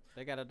 bro.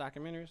 They got a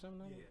documentary or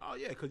something? Yeah. Oh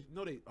yeah, cause you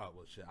know they. Oh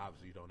well, shit.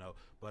 Obviously you don't know,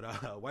 but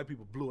white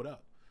people blew it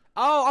up.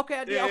 Oh,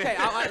 okay, okay.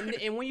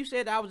 And when you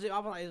said that, I was just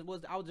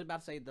about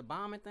to say the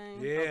bombing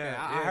thing. Yeah, okay,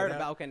 I heard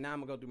about. Okay, now I'm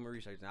gonna go do my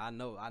research. Now I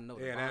know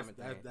the bombing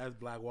thing. That's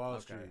Black Wall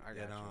Street. Okay, I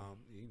got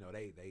you know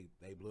they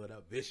blew it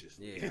up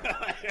viciously. Yeah,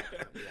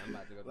 I'm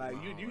about to go. Like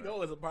you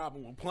know it's a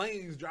problem when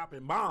planes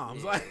dropping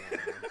bombs. Like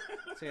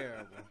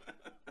terrible.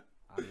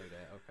 I knew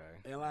that. Okay.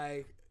 And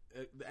like,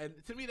 and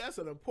to me that's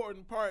an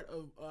important part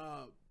of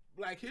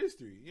Black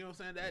history. You know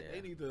what I'm saying? That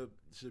they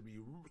should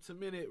be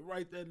cemented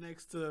right there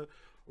next to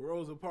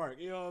Rosa Parks.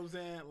 You know what I'm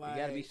saying? Like,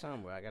 you gotta be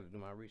somewhere. I gotta do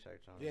my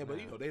research on it. Yeah, but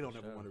you know they don't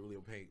ever want to really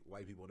paint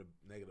white people in a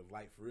negative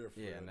light for real.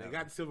 Yeah, they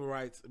got the civil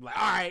rights. Like,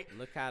 all right,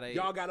 look how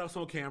y'all got us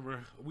on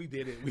camera. We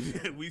did it.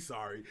 We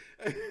sorry.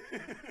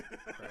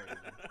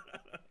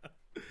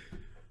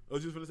 What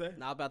was you gonna say?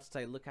 No, I was about to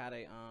say, look how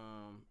they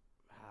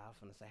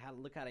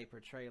look how they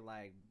portray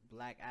like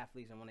black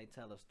athletes, and when they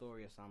tell a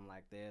story or something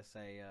like they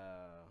say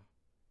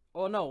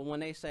when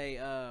they say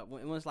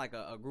when it's like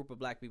a group of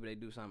black people, they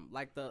do something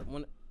like what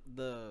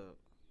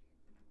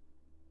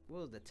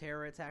was the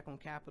terror attack on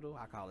Capitol?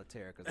 I call it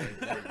terror because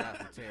that was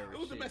some terror. It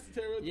was shit. domestic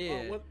terrorism.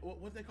 Yeah.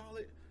 What they call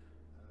it?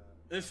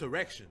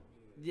 Insurrection.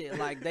 Yeah,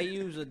 like they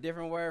use a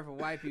different word for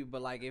white people,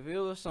 but like if it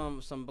was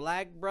some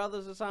black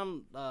brothers or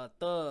some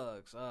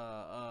thugs,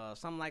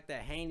 something like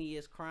that,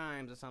 heinous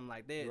crimes or something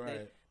like that,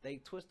 right. they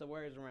twist the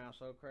words around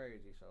so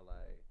crazy. So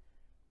like,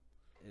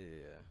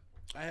 yeah.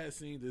 I had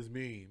seen this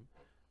meme.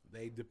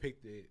 They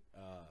depicted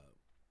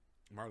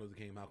Martin Luther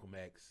King, Malcolm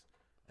X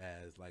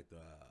as like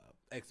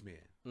the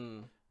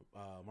X-Men.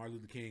 Martin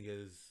Luther King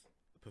is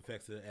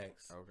Professor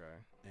X.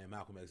 Okay. And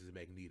Malcolm X is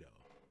Magneto.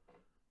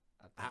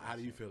 How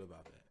do you feel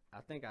about that? I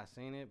think I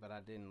seen it, but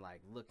I didn't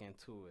like look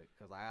into it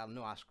because I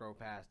know I scrolled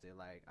past it.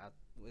 Like,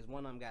 is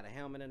one of them got a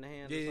helmet in the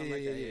hand or something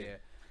like that? Yeah.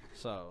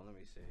 So let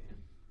me see.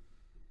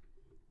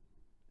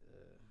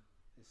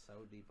 It's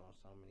so deep on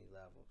so many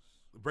levels.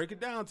 Break it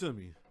down to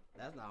me.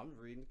 That's not. I'm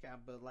reading the cap,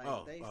 but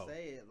like they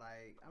say it.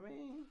 Like, I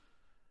mean.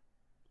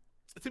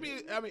 To me,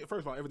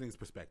 first of all, everything's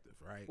perspective,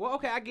 right? Well,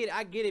 okay, I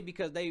get it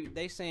because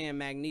they saying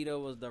Magneto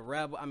was the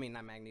rebel. I mean,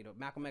 not Magneto.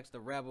 Malcolm X the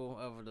rebel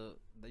over the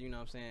you know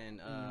what I'm saying.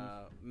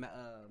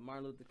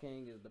 Martin Luther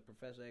King is the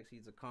Professor X.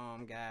 He's a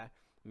calm guy.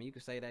 I mean, you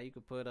could say that. You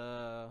could put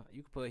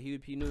Huey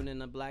P. Newton in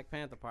the Black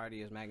Panther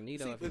Party as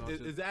Magneto. See, if you want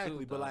to, exactly,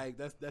 too, but like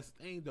that's the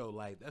thing though.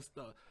 Like that's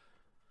the.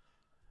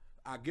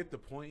 I get the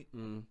point,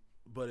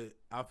 but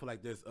I feel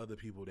like there's other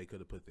people they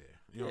could have put there.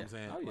 You know what I'm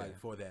saying? Oh, yeah. Like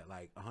for that,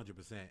 like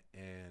 100%,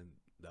 and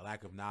the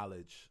lack of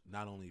knowledge,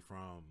 not only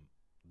from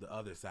the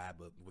other side,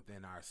 but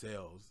within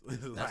ourselves.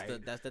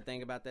 That's the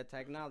thing about that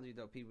technology,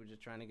 though. People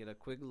just trying to get a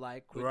quick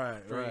like, quick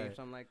stream,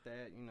 something like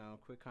that. You know,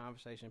 quick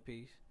conversation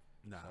piece.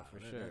 Nah, so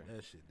for sure.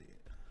 That shit did.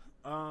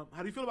 How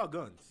do you feel about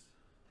guns?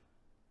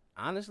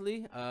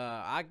 Honestly,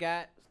 I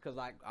got because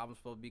I'm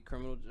supposed to be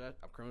criminal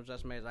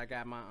justice major. I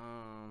got my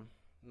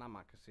not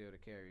my concealed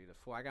carry.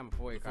 I got my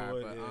FOIA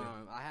card, but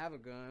I have a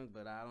gun,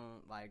 but I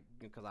don't like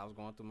because I was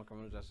going through my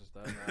criminal justice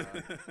stuff.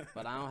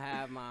 But I don't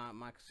have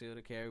my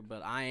concealed carry.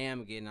 But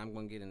I'm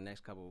going to get in the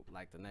next couple,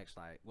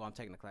 I'm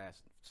taking the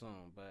class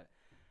soon. But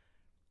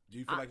do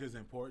you feel like it's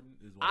important?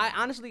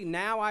 Honestly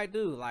now I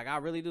do. Like I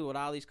really do with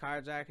all these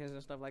carjackings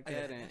and stuff like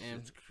that.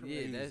 And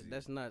crazy.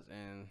 that's nuts.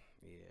 And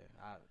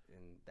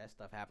and that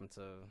stuff happened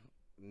to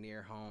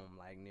near home,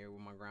 like near where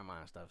my grandma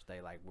and stuff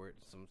stay, like where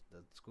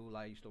the school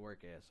I used to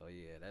work at. So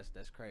yeah,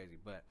 that's crazy.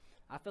 But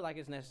I feel like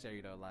it's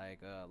necessary though.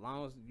 Like as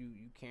long as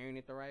you carrying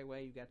it the right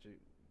way, you got your.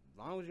 As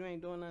long as you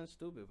ain't doing nothing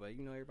stupid, but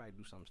you know everybody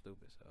do something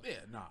stupid. So Yeah,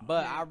 nah.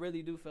 But I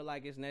really do feel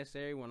like it's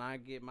necessary. When I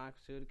get my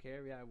concealed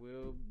carry, I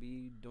will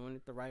be doing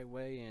it the right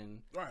way.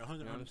 And right, 100%.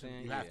 You know what I'm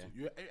saying? You have to.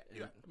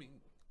 I mean,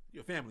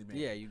 you're a family man.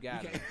 Yeah, you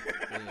got it.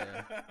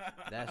 Yeah,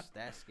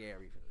 that's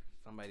scary for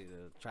somebody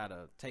to try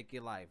to take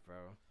your life,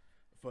 bro.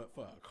 For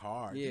a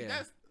car. Yeah.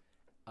 That's,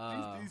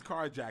 these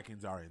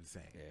carjackings are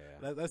insane.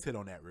 Yeah. Let's hit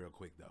on that real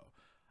quick though.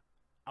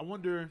 I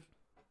wonder,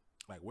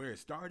 like, where it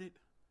started,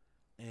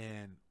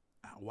 and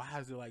why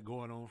is it like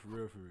going on for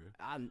real?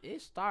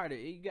 It started.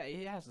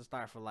 It has to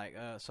start for like.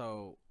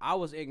 So I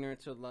was ignorant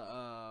to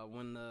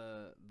when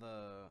the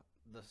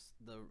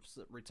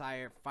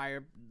retired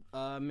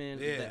fireman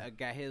that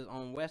got his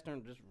on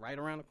Western just right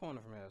around the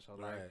corner from here. So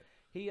like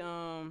he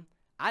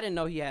I didn't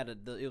know he had it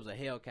was a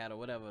Hellcat or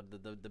whatever,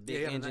 the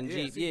big engine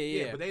Jeep.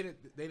 Yeah, but they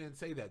didn't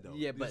say that though.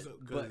 Yeah, but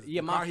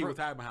the car he was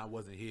talking about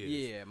wasn't his.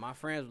 Yeah, my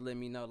friends would let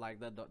me know like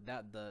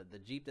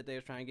the Jeep that they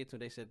was trying to get to.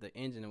 They said the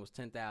engine was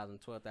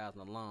 $10,000, $12,000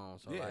 alone.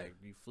 So like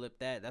you flip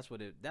that, that's what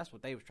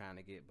they was trying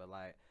to get. But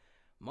like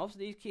most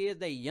of these kids,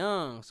 they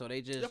young, so they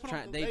just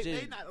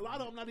a lot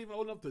of them not even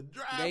old enough to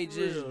drive. They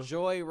just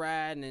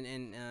joyriding,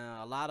 and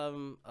a lot of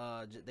them,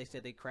 they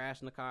said they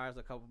crashing the cars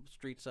a couple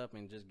streets up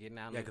and just getting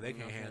out. Yeah, because they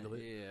can't handle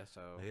it. Yeah,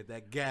 so they hit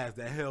that gas,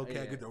 that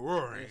Hellcat get the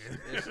roaring.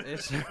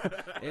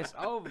 It's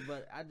over,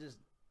 but I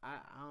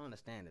don't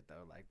understand it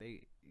though. Like you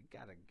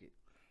gotta.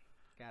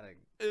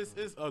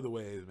 It's other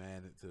ways,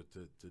 man, to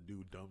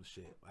do dumb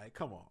shit. Like,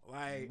 come on,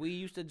 like we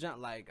used to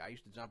jump. Like I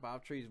used to jump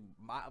off trees.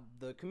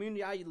 The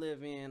community I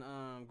live in,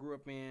 grew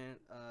up in,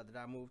 that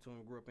I moved to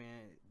and grew up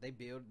in. They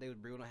was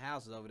building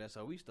houses over there,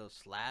 so we used to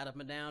slide up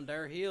and down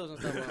dirt hills and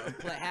stuff,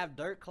 have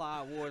dirt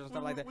clod wars and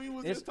stuff like that. We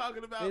was just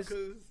talking about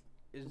because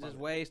it's just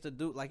ways to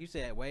do, like you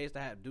said, ways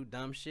to do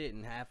dumb shit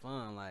and have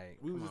fun. Like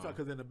we was just talking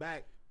because in the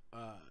back.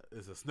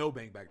 There's a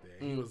snowbank back there.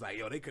 He was like,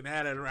 "Yo, they couldn't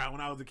have that around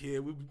when I was a kid.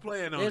 We'd be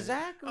playing on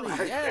exactly.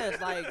 It."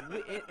 Yes, like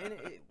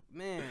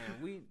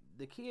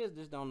the kids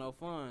just don't know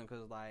fun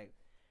because like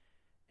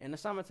in the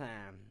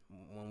summertime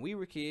when we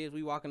were kids,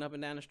 we walking up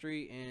and down the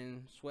street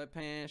in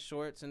sweatpants,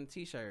 shorts, and a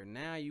t-shirt.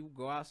 Now you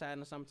go outside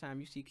in the summertime,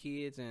 you see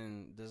kids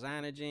in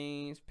designer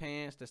jeans,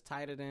 pants that's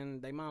tighter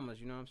than they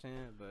mamas. You know what I'm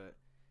saying?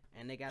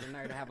 And they got a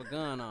nerve to have a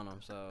gun on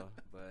them. So,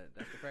 but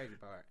that's the crazy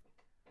part.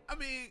 I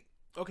mean,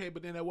 okay,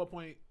 but then at what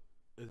point?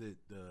 Is it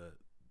the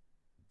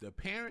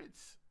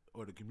parents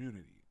or the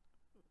community?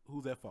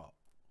 Who's at fault?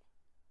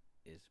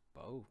 It's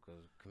both,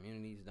 because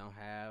communities don't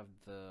have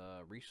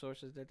the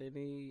resources that they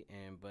need,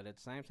 but at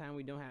the same time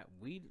we didn't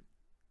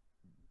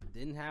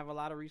have a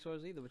lot of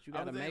resources either. But you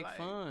got to make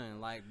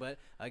fun, but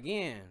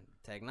again,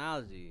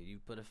 technology. You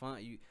put a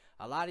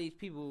lot of these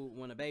people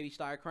when a baby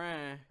start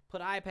crying,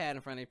 put an iPad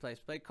in front of their place,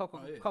 play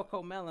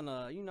Coco Melon,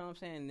 you know what I'm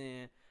saying?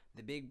 Then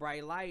the big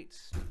bright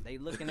lights, they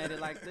looking at it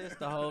like this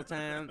the whole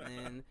time,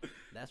 and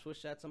that's what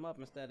shuts them up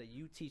instead of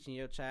you teaching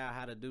your child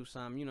how to do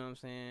something, you know what I'm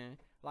saying?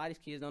 A lot of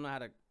these kids don't know how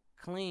to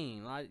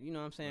clean, you know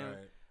what I'm saying?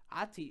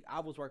 Right. I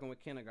was working with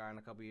kindergarten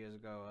a couple years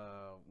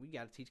ago. We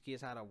got to teach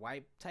kids how to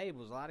wipe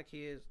tables. A lot of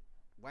kids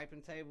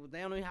wiping tables, they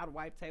don't know how to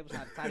wipe tables,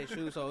 how to tie their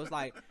shoes, so it's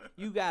like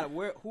you got to,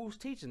 who's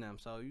teaching them?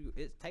 So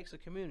it takes a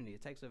community,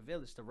 it takes a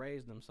village to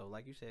raise them, so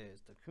like you said,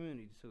 it's the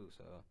community too,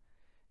 so.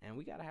 And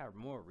we gotta have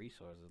more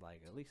resources,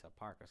 like at least a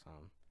park or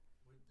something.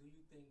 Do you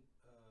think?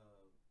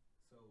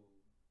 So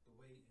the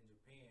way in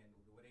Japan,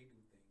 the way they do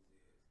things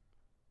is,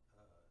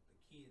 the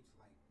kids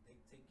like they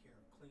take care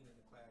of cleaning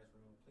the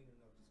classroom, cleaning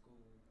up the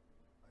school.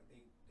 Like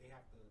they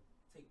have to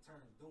take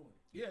turns doing it.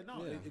 Yeah,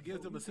 no, yeah. It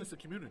gives them a sense of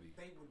community.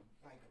 They would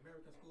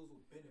American schools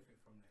would benefit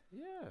from that.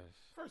 Yes.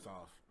 First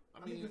off,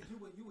 I mean you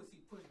would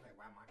see pushback.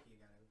 Why my kid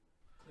gotta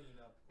clean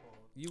up? Or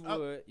you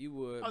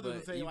would,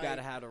 but you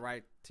gotta have the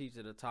right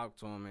teacher to talk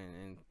to them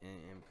and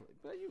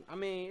but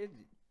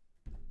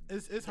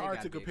it's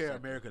hard to compare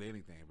America to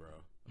anything, bro.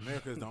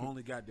 America is the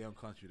only goddamn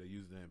country that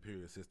uses the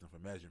imperial system for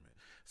measurement.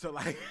 So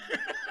like,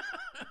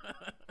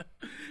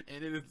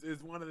 and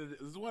it's one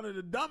of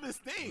the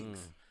dumbest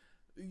things.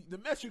 The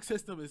metric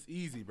system is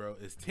easy, bro.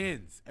 It's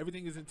tens.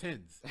 Everything is in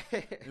tens.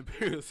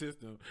 Imperial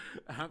system.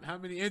 How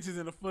many inches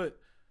in a foot?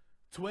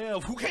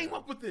 12. Who came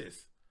up with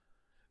this?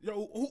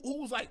 Yo,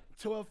 who was like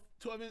 12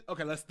 inches?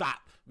 Okay, let's stop.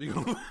 We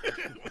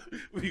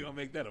gonna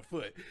make that a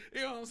foot.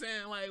 You know what I'm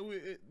saying? Like,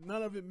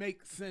 none of it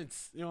makes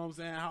sense. You know what I'm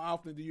saying? How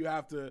often do you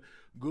have to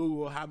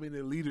Google how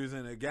many liters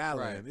in a gallon?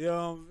 Right. You know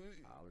what I'm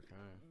saying? All the time.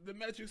 The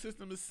metric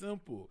system is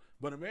simple,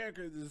 but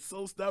America is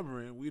so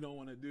stubborn. We don't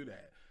want to do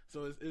that.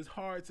 So it's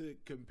hard to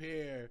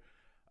compare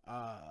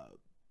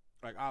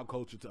like our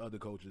culture to other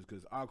cultures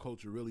because our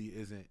culture really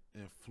isn't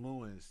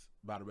influenced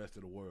by the rest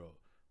of the world.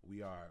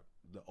 We are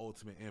the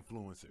ultimate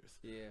influencers.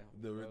 Yeah.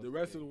 The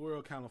rest of the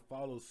world kind of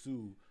follows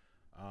suit.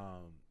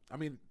 I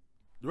mean,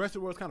 the rest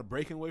of the world's kind of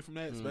breaking away from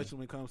that, especially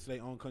when it comes to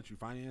their own country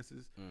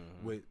finances,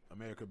 with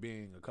America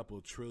being a couple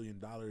of $1 trillion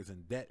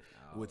in debt,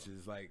 which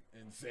is like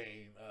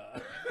insane.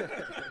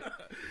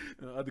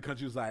 Other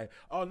countries like,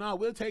 oh no,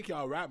 we'll take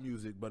y'all rap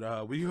music,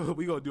 but we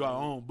gonna do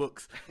our own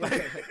books. We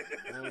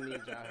don't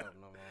need y'all help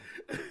no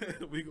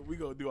more. we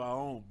gonna do our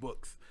own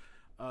books.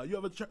 You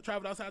ever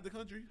traveled outside the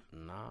country?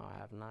 No, I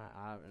have not.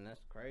 And that's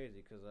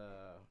crazy because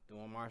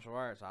doing martial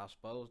arts, I was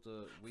supposed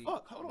to.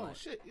 Hold on,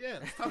 shit. Yeah,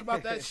 let's talk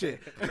about that shit.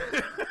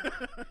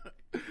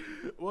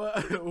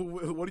 What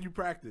do you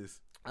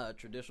practice?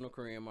 Traditional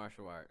Korean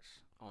martial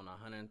arts on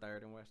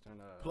 103rd and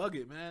Western. Plug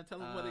it, man. Tell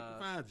them where they can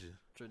find you.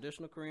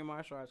 Traditional Korean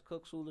martial arts,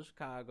 Cook Sula,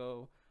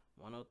 Chicago,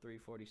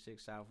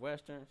 10346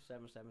 Southwestern,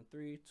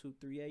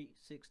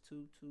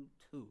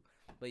 773-238-6222.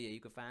 But yeah, you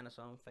can find us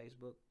on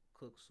Facebook.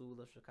 Cook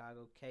Sula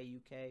Chicago,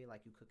 KUK,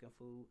 like you cooking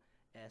food,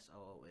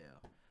 SOOL.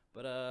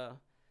 But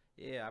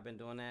yeah, I've been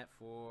doing that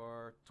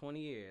for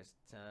 20 years.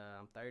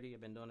 I'm 30.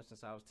 I've been doing it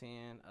since I was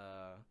 10.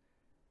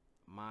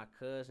 My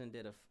cousin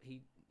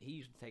he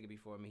used to take it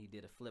before me. He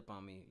did a flip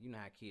on me. You know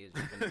how kids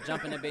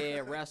jump in the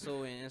bed,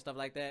 wrestle and stuff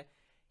like that.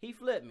 He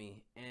flipped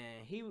me,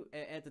 and he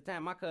at the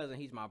time, my cousin,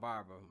 he's my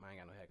barber. I ain't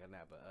got no haircut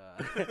now, but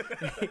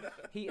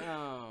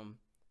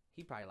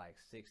he probably like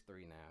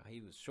 6'3" now.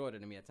 He was shorter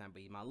than me at the time,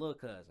 but he's my little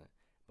cousin.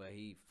 But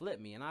he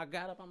flipped me, and I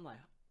got up. I'm like,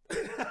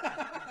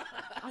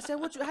 I said,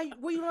 where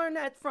you learn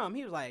that from?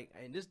 He was like,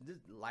 and this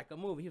like a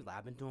movie. He was like,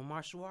 I've been doing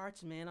martial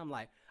arts, man. I'm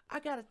like, I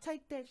gotta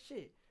take that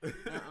shit.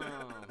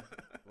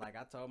 Like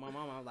I told my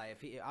mom, I was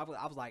like, I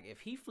was like,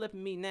 if he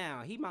flipping me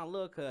now, he my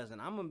little cousin.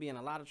 I'm gonna be in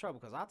a lot of trouble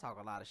because I talk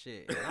a lot of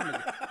shit.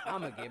 And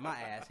I'm gonna get my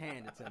ass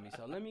handed to me.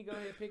 So let me go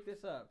ahead and pick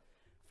this up.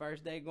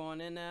 First day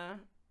going in there.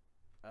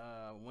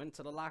 Went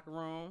to the locker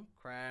room,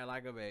 cried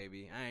like a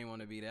baby. I ain't want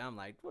to be there. I'm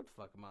like, what the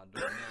fuck am I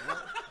doing, man?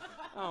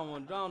 I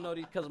don't know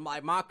these, because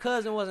my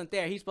cousin wasn't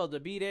there. He's supposed to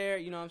be there,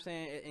 you know what I'm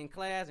saying, in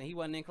class, and he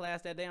wasn't in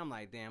class that day. I'm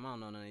like, damn, I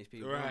don't know none of these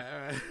people.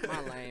 Right.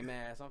 My lame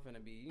ass. I'm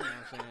finna be, you know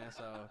what I'm saying?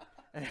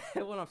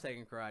 So, what I'm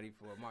taking karate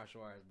for,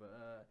 martial arts,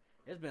 but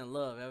it's been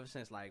love ever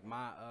since. Like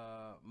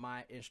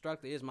my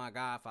instructor is my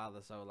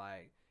godfather, so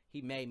like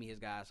he made me his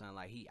godson.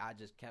 Like I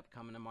just kept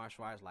coming to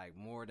martial arts like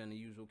more than the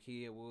usual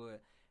kid would.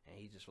 And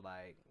he just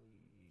like,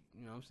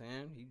 you know what I'm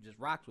saying? He just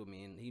rocked with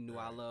me, and he knew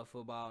I love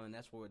football, and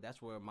that's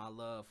where my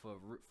love for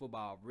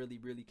football really,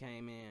 really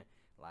came in.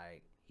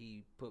 Like,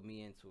 he put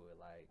me into it.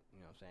 Like, you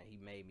know what I'm saying?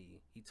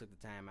 He took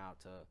the time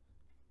out to,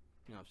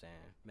 you know what I'm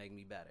saying, make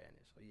me better in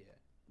it. So, yeah,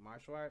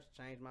 martial arts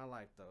changed my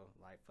life, though,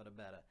 like, for the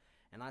better.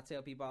 And I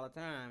tell people all the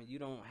time, you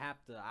don't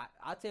have to,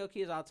 I tell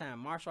kids all the time,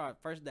 martial arts,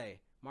 first day,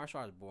 martial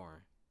arts is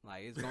boring.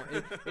 Like,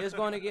 it's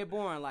going to get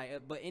boring.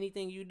 Like, but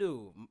anything you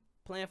do,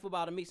 playing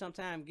football to me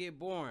sometimes get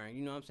boring,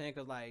 you know what I'm saying?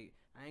 Because, like,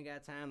 I ain't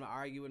got time to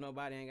argue with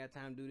nobody. I ain't got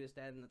time to do this,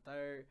 that, and the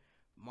third.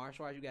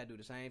 Martial arts, you got to do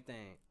the same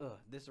thing.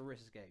 This is a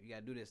wrist escape. You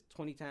got to do this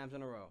 20 times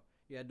in a row.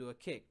 You got to do a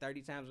kick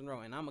 30 times in a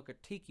row. And I'm going to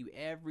critique you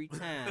every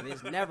time.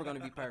 It's never going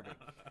to be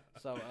perfect.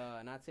 So,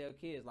 and I tell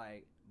kids,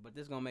 like, but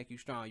this is going to make you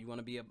strong. You want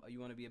to be a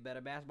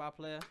better basketball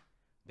player?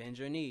 Bend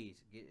your knees.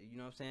 You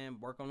know what I'm saying?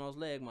 Work on those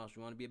leg muscles.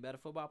 You want to be a better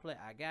football player?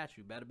 I got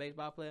you. Better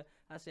baseball player?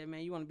 I said,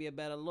 man, you want to be a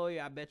better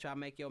lawyer? I bet you I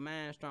make your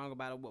mind strong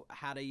about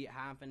how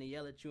I'm finna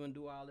yell at you and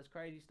do all this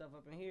crazy stuff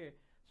up in here.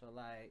 So,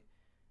 like,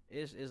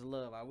 it's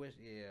love. I wish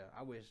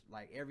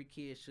like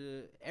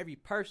every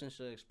person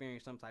should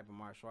experience some type of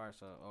martial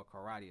arts or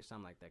karate or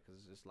something like that,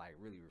 because it's like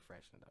really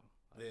refreshing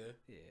though. Like,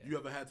 yeah. You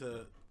ever had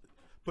to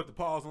put the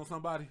pause on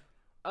somebody?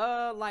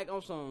 Like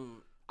on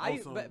some.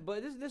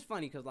 But this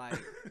funny because like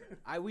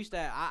I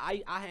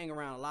hang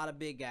around a lot of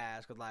big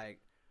guys, because like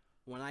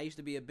when I used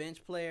to be a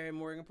bench player in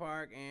Morgan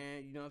Park,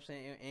 and you know what I'm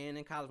saying, and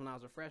in college when I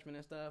was a freshman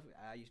and stuff,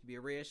 I used to be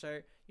a red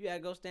shirt. You had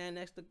to go stand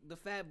next to the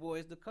fat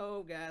boys, the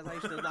cold guys. I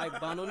used to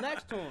like bundle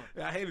next to them.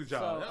 I hated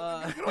y'all.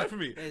 So, get away from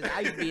me.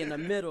 I used to be in the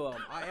middle of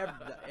them,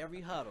 every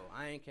huddle.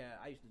 I ain't care.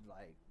 I used to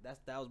like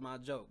that was my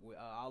joke with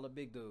all the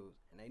big dudes,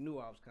 and they knew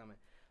I was coming.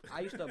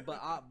 I used to, but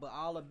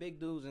all the big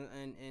dudes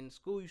in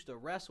school used to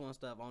wrestle and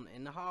stuff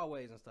in the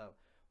hallways and stuff.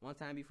 One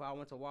time before I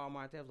went to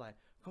Walmart, they was like,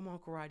 "Come on,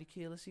 Karate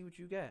Kid, let's see what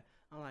you got."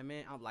 I'm like,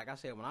 man, like I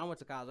said, when I went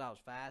to college, I was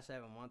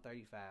 5'7",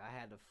 135. I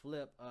had to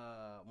flip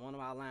one of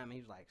my linemen.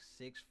 He was like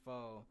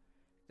 6'4".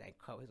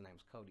 His name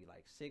was Cody,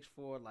 like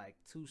 6'4", like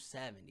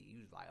 270.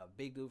 He was like a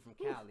big dude from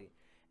Cali,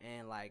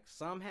 and like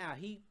somehow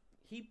he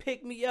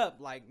picked me up.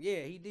 Like,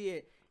 yeah, he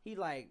did. He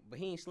like, but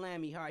he ain't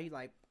slam me hard. He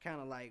like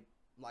kind of like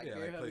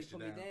air hug me, put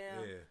me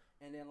down. Yeah.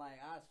 And then, like,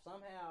 I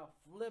somehow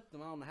flipped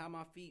him. I don't know how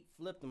my feet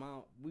flipped him.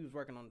 We was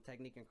working on the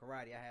technique in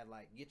karate. I had,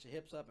 like, get your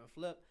hips up and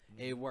flip.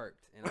 It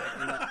worked. And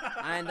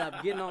I ended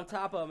up getting on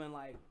top of him and,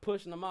 like,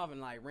 pushing him off and,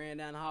 like, ran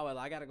down the hallway.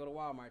 Like, I got to go to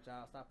Walmart,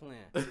 y'all. Stop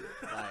playing.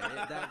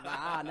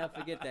 I'll never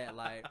forget that.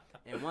 Like,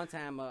 and one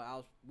time I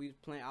was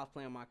playing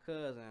with my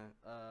cousin,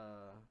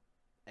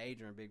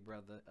 Adrian, big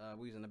brother.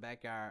 We was in the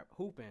backyard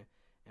hooping,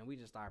 and we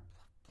just started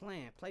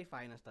play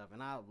fighting and stuff,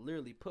 and I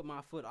literally put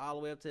my foot all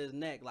the way up to his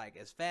neck, like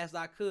as fast as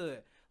I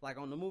could, like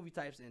on the movie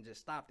types, and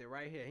just stopped it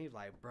right here. He was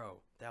like,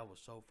 "Bro, that was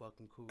so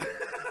fucking cool."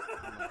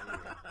 I'm like,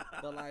 yeah.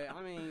 But like,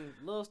 I mean,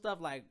 little stuff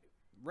like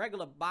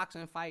regular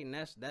boxing fighting.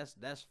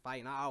 That's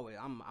fighting.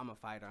 I'm a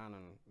fighter. I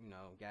done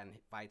gotten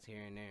fights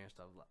here and there and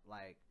stuff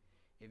like.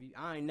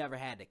 I ain't never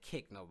had to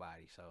kick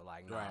nobody, so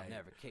like no, I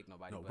never kicked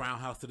nobody. No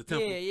roundhouse to the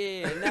temple.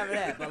 Yeah, never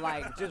that. But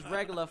like just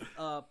regular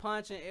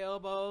punching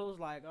elbows,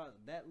 like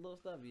that little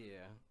stuff,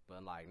 yeah.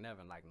 But like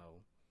never like no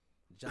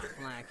jump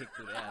flying kick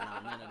through the air,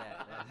 no, none of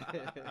that.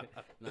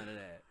 None of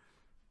that.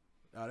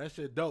 Oh, that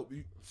shit dope.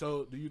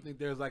 So do you think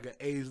there's like an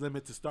age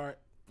limit to start?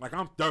 Like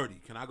I'm 30,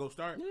 can I go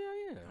start? Yeah.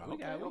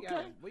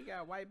 Okay. We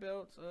got white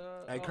belts.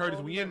 Hey Curtis,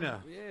 we in there.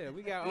 Yeah,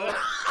 we got.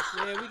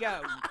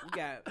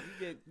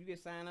 You get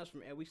sign ups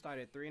from. We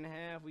started at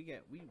 3.5.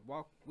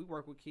 We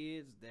work with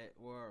kids that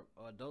were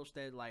adults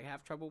that like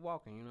have trouble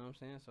walking. You know what I'm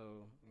saying? So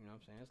you know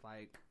what I'm saying. It's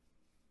like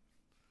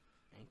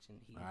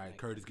ancient heat. All right, like,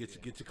 Curtis, get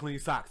your clean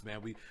socks,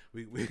 man. We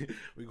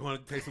going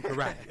to take some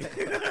karate.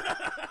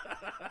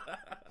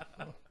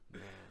 Yeah.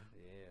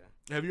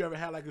 Have you ever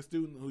had like a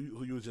student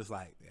who you was just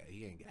like, yeah,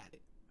 he ain't got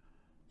it?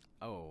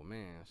 Oh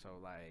man, so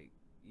like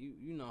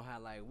you know how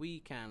like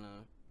we kind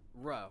of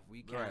rough,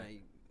 we kind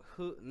of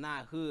hood,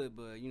 not hood,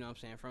 but you know what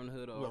I'm saying, from the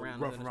hood or around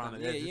the rough hood around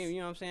and the stuff. edges. Yeah, you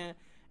know what I'm saying.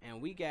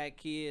 And we got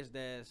kids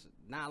that's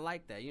not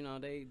like that. You know,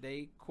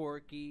 they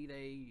quirky,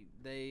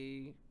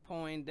 they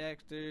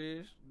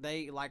Poindexters.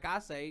 They like I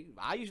say,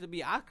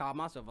 I call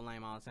myself a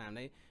lame all the time.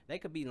 They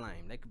could be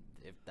lame. They could,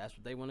 if that's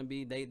what they want to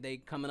be. They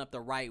coming up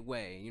the right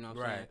way. You know what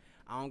I'm saying.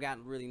 I don't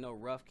got really no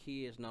rough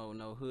kids, no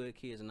hood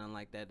kids and nothing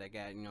like that. That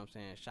got, you know what I'm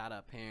saying, shot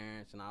up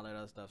parents and all that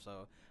other stuff.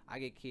 So I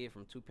get kids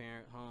from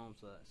 2-parent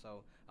homes.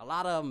 So a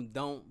lot of them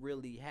don't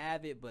really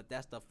have it, but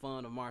that's the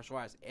fun of martial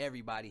arts.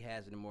 Everybody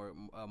has it in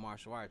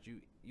martial arts.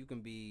 You can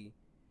be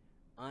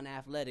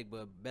unathletic,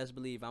 but best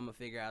believe I'm gonna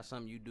figure out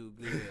something you do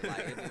good.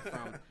 Like if it's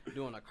from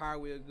doing a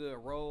cartwheel good,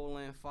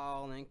 rolling,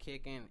 falling,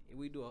 kicking.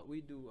 We do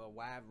a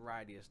wide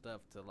variety of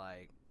stuff to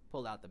like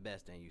pull out the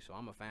best in you. So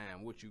I'm gonna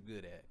find what you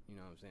good at. You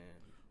know what I'm saying?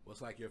 What's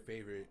like your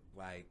favorite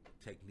like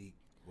technique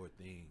or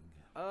thing?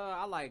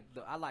 I like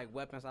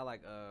weapons. I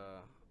like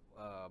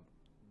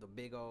the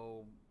big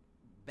old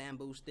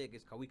bamboo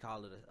stick. We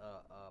call it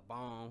a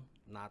bong,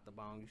 not the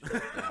bong. You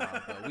should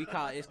but you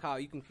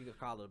can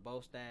call it a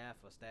bow staff,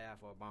 a staff,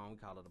 or a bong. We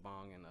call it a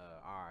bong in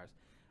ours.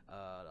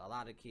 A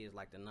lot of kids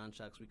like the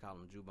nunchucks. We call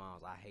them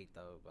jubons. I hate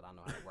those, but I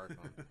know how to work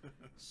them.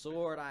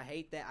 Sword, I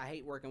hate that. I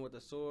hate working with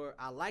the sword.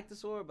 I like the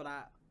sword, but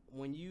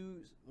when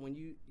you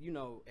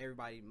know,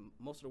 everybody,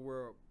 most of the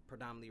world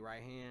predominantly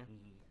right hand.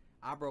 Mm-hmm.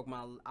 I broke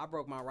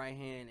my right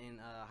hand in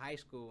high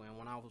school, and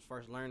when I was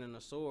first learning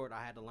the sword,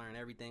 I had to learn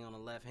everything on the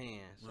left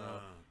hand. So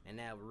and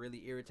that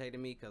really irritated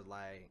me because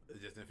like it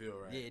just didn't feel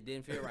right. Yeah, it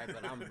didn't feel right,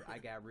 but I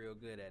got real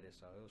good at it,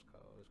 so it was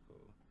cool. It was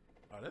cool.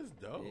 Oh, that's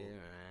dope. Yeah,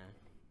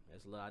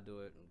 man. I do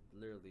it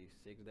literally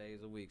 6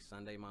 days a week.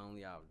 Sunday my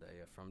only off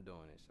day from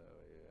doing it. So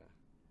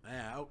yeah.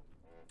 Man,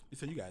 you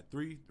said you got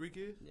three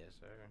kids? Yes,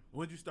 sir.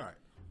 When'd you start?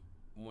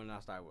 When I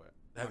started what?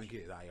 Having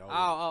kids. When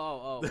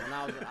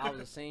I was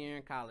a senior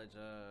in college,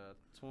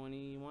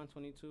 21,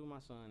 22. My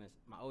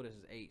oldest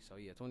is 8, so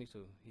yeah,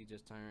 22. He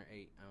just turned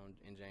 8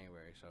 in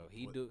January, so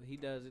he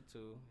does it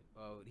too.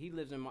 He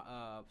lives in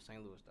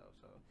St. Louis though,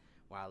 so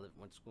while I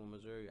went to school in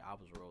Missouri, I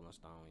was a Rolling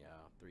Stone,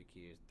 y'all. 3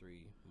 kids,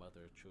 3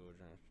 mother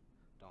children.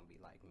 Don't be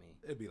like me.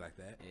 It'd be like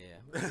that.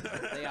 Yeah,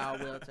 they all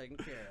well taken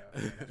care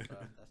of.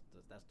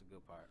 That's the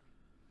good part.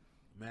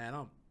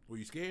 Man, were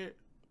you scared?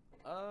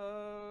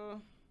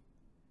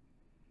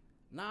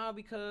 Nah,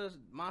 because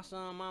my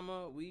son,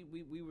 mama, we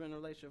were in a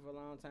relationship for a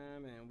long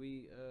time, and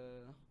we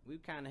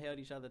kind of held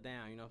each other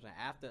down. You know what I'm saying?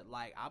 After,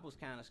 like, I was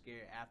kind of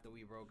scared after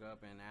we broke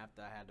up, and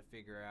after I had to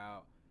figure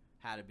out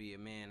how to be a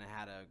man and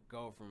how to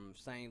go from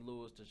St.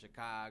 Louis to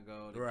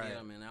Chicago to get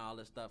him and all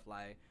this stuff,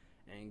 like,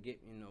 and get,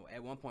 you know,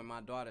 at one point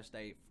my daughter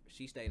stayed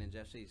in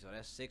Jeff City, so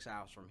that's 6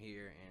 hours from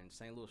here, and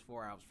St. Louis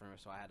 4 hours from here,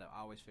 so I had to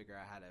always figure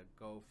out how to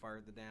go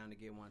further down to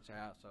get one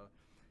child, so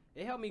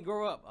it helped me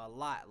grow up a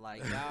lot.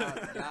 Like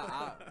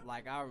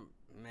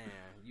man,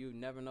 you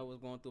never know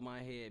what's going through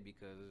my head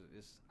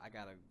because I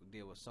gotta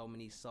deal with so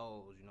many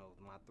souls. You know,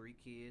 my 3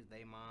 kids,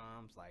 they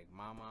moms, like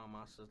my mom,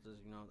 my sisters.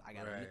 You know,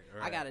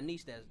 I got a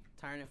niece that's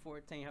turning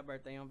 14. Her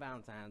birthday on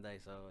Valentine's Day.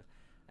 So,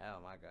 oh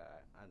my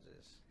God,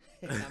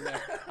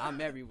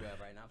 I'm everywhere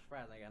right now. I'm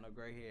surprised I got no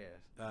gray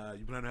hairs.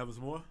 You plan to have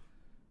some more?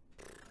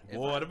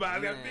 Boy, the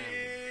body got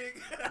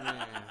big.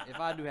 Man, if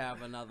I do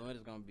have another one,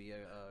 it's gonna be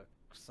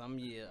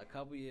a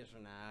couple years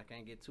from now. I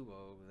can't get too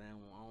old. Then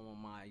I don't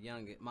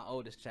want my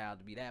oldest child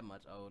to be that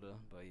much older.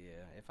 But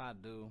yeah, if I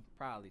do,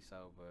 probably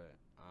so. But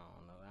I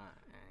don't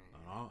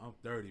know. I'm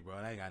 30, bro.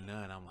 I ain't got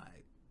none. I'm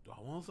like, do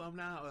I want something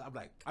now? I'm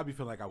like, I be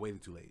feeling like I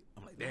waited too late.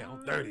 I'm like, damn,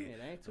 I'm 30.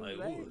 It ain't too like,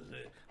 late.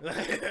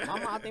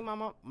 I think my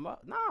mom,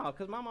 no,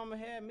 because my mama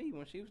had me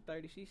when she was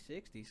 30. She's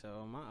 60.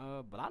 So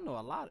but I know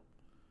a lot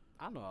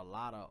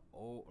of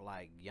old,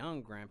 like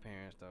young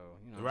grandparents though.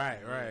 You know.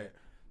 Right.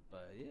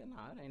 But yeah, no,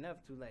 it ain't never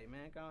too late,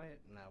 man. Go ahead.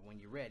 Now, when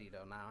you're ready,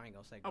 though. Now, I ain't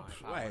gonna say go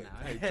ahead.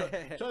 Right.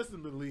 Hey, trust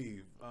and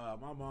believe.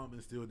 My mom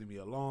instilled in me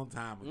a long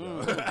time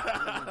ago.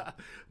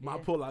 My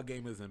pull-out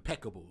game is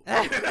impeccable.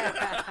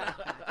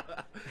 I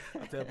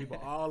tell people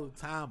all the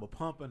time, a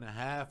pump and a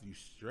half, you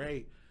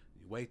straight.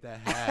 You wait that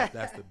half,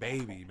 that's the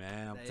baby,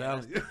 man. I'm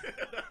telling you.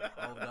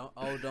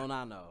 Don't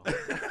I know?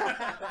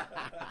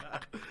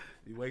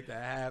 You wait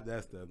that half,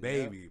 that's the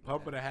baby. Yep.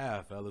 Pump and a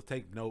half, fellas.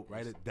 Take note,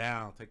 write it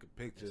down, take a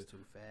picture. It's too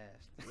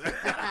fast.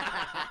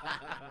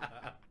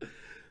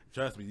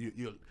 Trust me,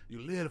 you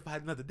live to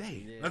fight another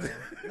day. Yeah.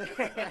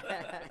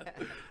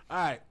 All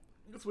right,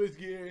 let's switch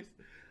gears.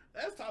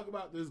 Let's talk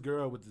about this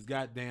girl with this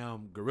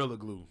goddamn Gorilla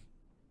Glue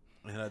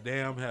in her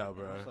damn hair,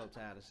 bro. I'm so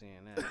tired of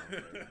seeing that.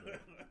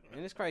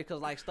 And it's crazy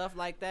because like stuff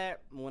like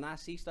that, when I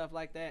see stuff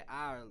like that,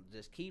 I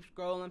just keep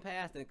scrolling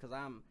past it because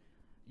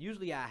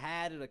usually I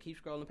hide it or keep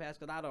scrolling past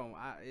because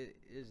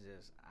it's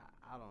just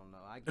I don't know.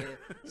 I get it.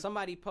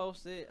 Somebody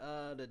posted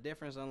the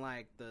difference on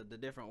like the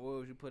different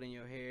oils you put in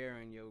your hair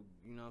and you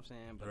know what I'm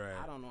saying. But right.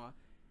 I don't know.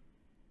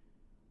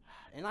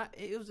 And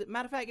it was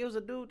matter of fact, it was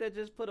a dude that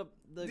just put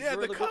the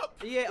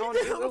cup. Yeah, on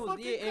it was cup.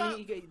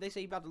 And they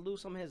say he about to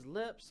lose some of his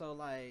lips. So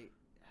like,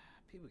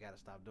 people gotta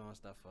stop doing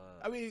stuff.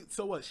 I mean,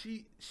 so what?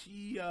 She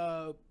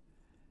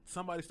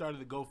somebody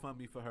started a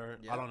GoFundMe for her.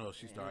 Yep. I don't know if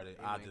she started.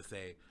 I'll just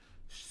say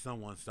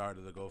someone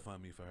started a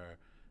GoFundMe for her.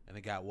 And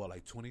it got what,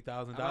 like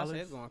 $20,000?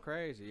 It's going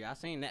crazy. Yeah, I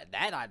seen that.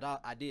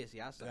 I did see.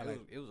 I saw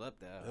it was up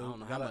there. I don't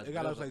know how much. It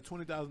got up like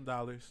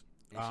 $20,000. And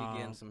she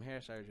getting some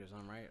hair surgery or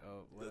something, right?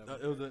 Or whatever.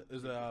 It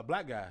was a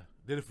black guy.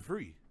 Did it for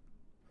free.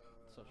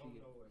 So she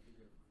get,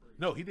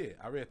 no, he did.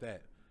 I read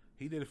that.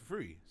 He did it for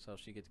free. So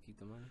she get to keep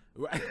the money?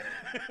 Right.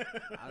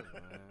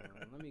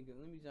 Let me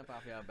jump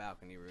off your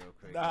balcony real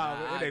quick.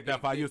 Nah, it ain't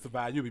that far. You'll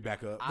survive. You'll be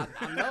back up. I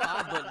know.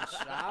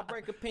 I'll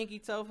break a pinky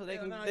toe so they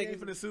can. They can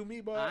finna sue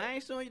me, boy. I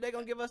ain't suing you. They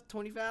gonna give us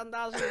 $20,000 to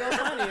go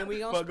money, and we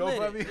gonna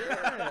split it.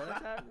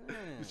 Yeah,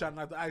 He's trying to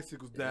knock the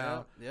icicles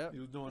down. Yep. He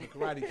was doing the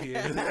Karate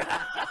Kid.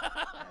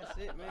 That's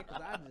it, man.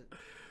 Cause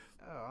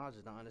I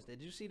just don't understand.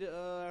 Did you see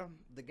the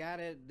guy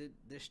that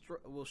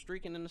was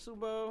streaking in the Super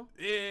Bowl?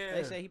 Yeah.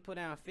 They say he put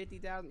down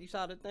 $50,000. You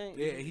saw the thing?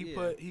 Yeah, he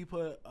put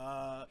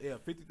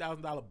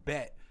 $50,000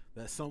 bet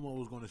that someone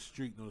was going to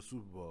streak in the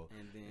Super Bowl,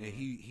 and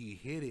he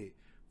hit it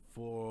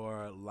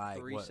for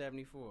like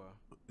 $374.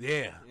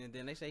 Yeah. And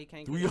then they say he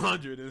can't.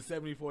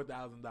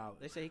 $374,000.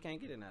 They say he can't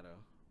get in that though.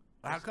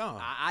 How come?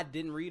 I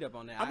didn't read up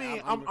on that. I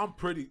mean, I'm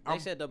pretty. They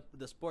said the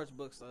sports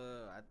books.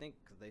 I think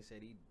because they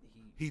said he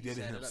did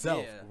it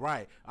himself,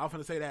 right? I was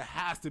gonna say that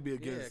has to be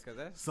against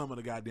some of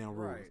the goddamn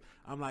rules. Right.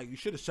 I'm like, you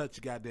should have shut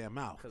your goddamn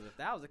mouth. Because if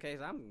that was the case,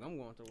 I'm going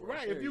to World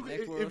right.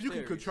 Series. If you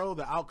can control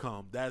the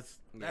outcome, that's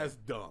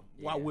dumb.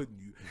 Yeah. Why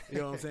wouldn't you? You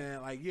know what I'm saying?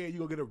 Like, yeah, you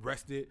gonna get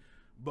arrested,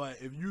 but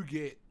if you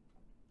get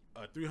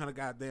a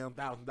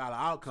 $300,000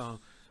 outcome,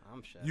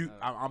 I'm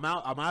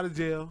out of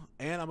jail,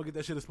 and I'm gonna get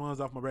that shit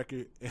expunged off my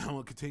record, and I'm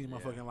gonna continue my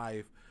fucking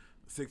life.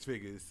 6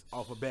 figures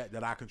off a bet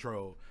that I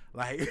control.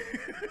 Like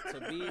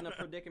to be in a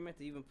predicament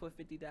to even put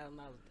 $50,000 down.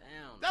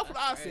 That's what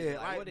I crazy. said.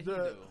 Like, what did he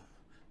do?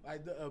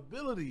 Like the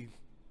ability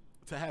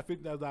to have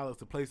 $50,000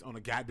 to place on a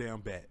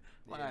goddamn bet.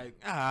 Yeah. Like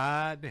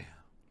damn. Yeah,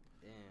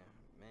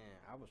 man.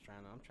 I'm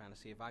trying to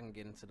see if I can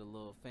get into the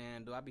little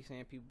fan. Do I be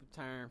seeing people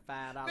turn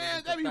 $5?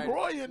 Man, that be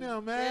Roy in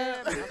them,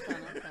 man. Yeah, I'm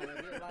trying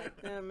to get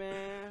like them,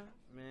 man.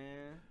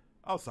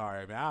 I'm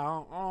sorry, man. I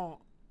don't.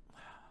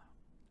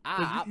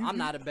 I'm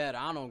not a bettor.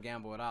 I don't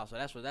gamble at all. So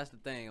that's the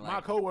thing. Like,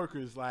 my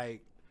coworkers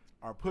like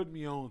are putting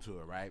me on to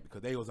it, right?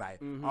 Because they was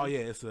like, oh yeah,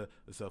 it's a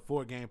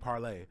 4-game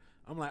parlay.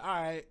 I'm like, all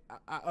right,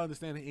 I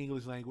understand the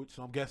English language,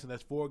 so I'm guessing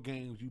that's 4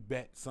 games. You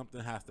bet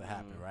something has to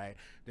happen, right?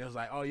 They was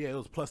like, oh yeah, it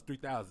was plus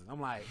 3,000.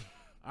 I'm like,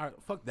 all right,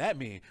 fuck that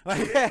mean.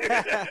 Like,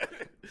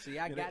 see,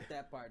 I got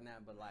that part now,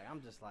 but like,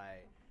 I'm just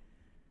like.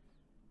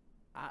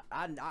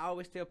 I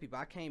always tell people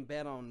I can't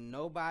bet on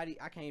nobody.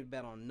 I can't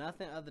bet on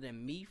nothing other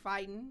than me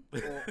fighting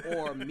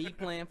or me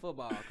playing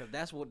football. Because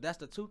that's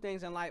the 2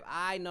 things in life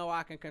I know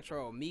I can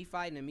control: me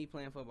fighting and me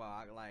playing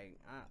football.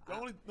 The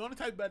only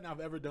type of betting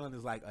I've ever done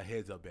is like a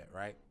heads up bet,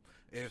 right?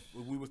 If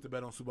we was to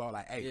bet on Super Bowl,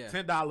 like, hey,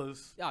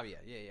 $10. Oh yeah.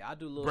 I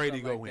do little Brady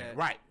stuff go like win, that.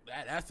 right?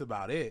 That's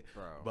about it,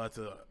 bro. But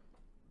to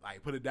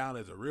like put it down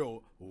as a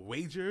real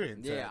wager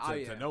and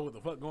to know what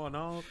the fuck going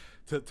on,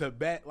 to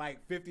bet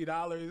like $50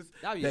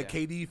 that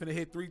KD finna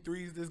hit 3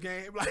 threes this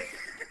game, like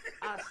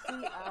I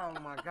see. Oh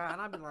my god,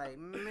 and I be like,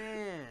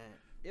 man,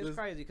 it's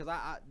crazy because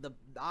I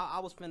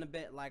was finna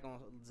bet like on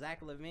Zach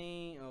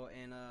LaVine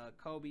and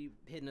Kobe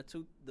hitting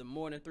the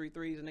more than 3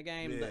 threes in the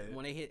game. Yeah.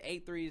 When they hit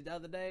 8 threes the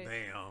other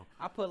day, damn,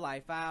 I put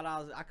like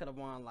 $5. I could have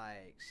won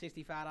like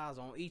 $65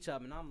 on each of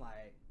them, and I'm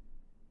like.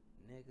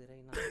 Nigga,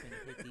 they not finna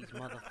hit these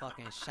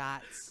motherfucking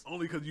shots.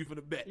 Only because you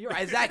finna bet. You're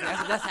right, exactly.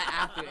 That's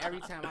how I feel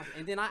every time.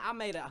 And then I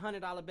made a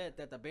 $100 bet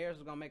that the Bears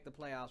was gonna make the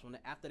playoffs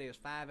after they was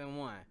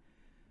 5-1.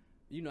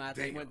 You know,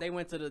 they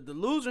went to the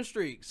losing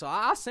streak. So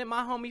I sent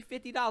my homie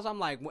 $50. I'm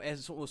like,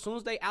 as soon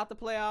as they out the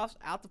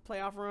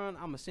playoff run,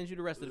 I'm gonna send you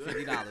the rest of the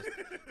 $50.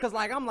 Cause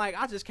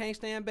I just can't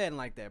stand betting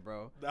like that,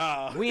 bro.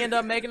 Nah. We end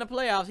up making the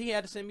playoffs. He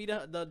had to send me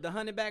the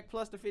 100 back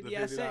plus the 50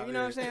 I sent. You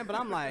know what I'm saying? But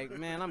I'm like,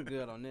 man, I'm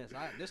good on this.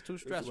 This too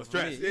stressful for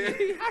me. Yeah.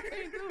 I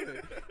can't do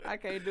it. I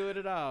can't do it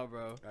at all,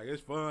 bro. Like,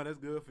 it's fun. It's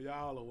good for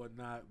y'all or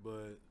whatnot,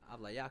 but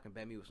I'm like, y'all can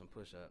bet me with some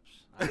push-ups.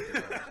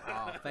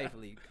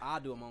 Faithfully, I'll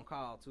do them on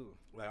call too.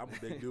 like, I'm a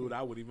big dude.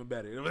 I wouldn't even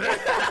bet it.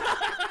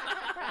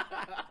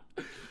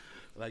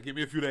 Like, give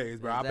me a few days,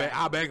 bro. Exactly.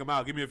 I'll bang them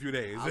out. Give me a few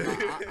days.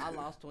 I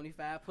lost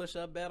 25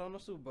 push-up bet on the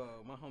Super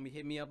Bowl. My homie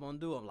hit me up on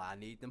Duo. I'm like, I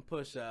need them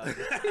push-ups.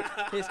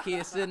 His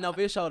kid sitting over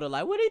his shoulder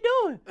like, what he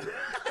doing?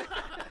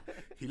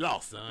 He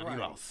lost, son. Right. He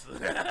lost.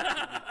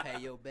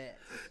 Pay your bets.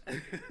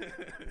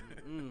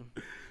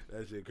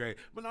 That shit crazy.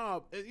 But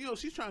no, you know,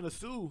 she's trying to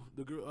sue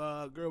the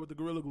girl with the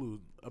Gorilla Glue.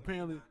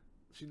 Apparently,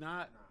 she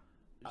not.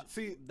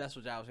 See, That's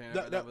what y'all was hearing.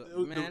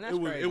 that's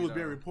crazy. It was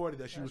being reported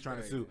that she was trying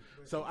to sue.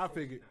 So I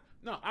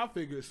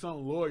figured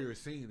some lawyer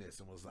seen this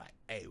and was like,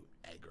 "Hey,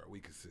 girl,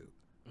 we can sue."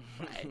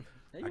 Hey,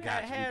 You I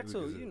got you. had We to,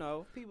 can sue. you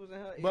know, people's in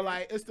her ear. But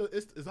like,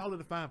 it's all in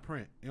the fine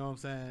print. You know what I'm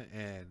saying?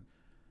 And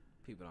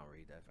people don't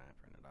read that fine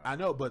print at all. I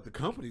know, but the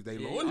companies, they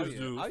lawyers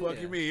do.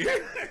 Fucking me.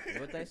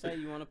 What they say,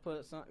 you want to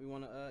put something, you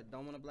want to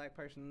don't want a black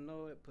person to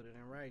know it, put it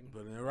in writing.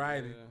 Put it in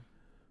writing. Yeah.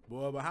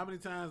 Boy, but how many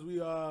times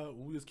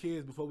when we was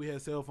kids, before we had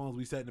cell phones,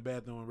 we sat in the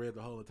bathroom and read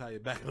the whole entire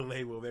back of the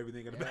label of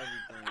everything in the back.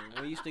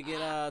 Everything. We used to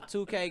get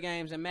 2K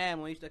games and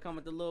Madden. We used to come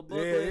with the little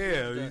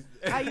booklets.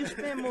 Yeah. How you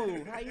spin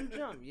move? How you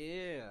jump?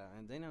 Yeah,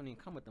 and they don't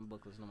even come with them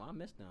booklets no more. I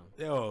miss them.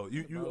 Yo,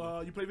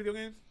 you play video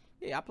games?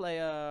 Yeah, I play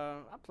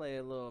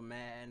a little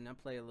Madden. I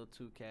play a little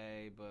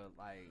 2K, but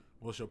like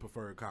What's your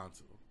preferred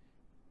console?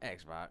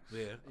 Xbox.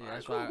 Yeah.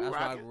 That's All right, why cool.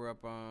 I grew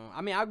up on.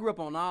 I mean, I grew up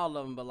on all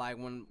of them, but like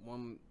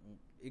when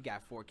it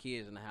got 4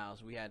 kids in the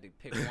house, we had to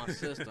pick one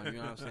system. You know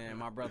what I'm saying?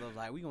 My brother was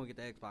like, "We gonna get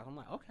the Xbox." I'm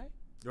like, "Okay."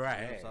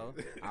 Right. You know,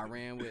 so I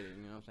ran with it.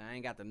 You know what I'm saying? I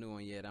ain't got the new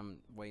one yet. I'm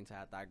waiting till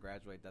after I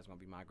graduate. That's gonna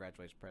be my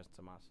graduation present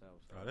to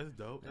myself. So. Oh, that's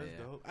dope. That's Yeah.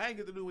 dope. I ain't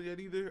get the new one yet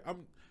either.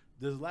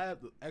 The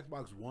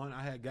Xbox One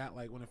I had got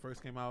like when it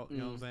first came out. You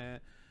know what I'm saying?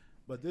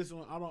 But this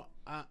one,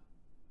 I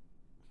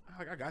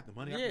got the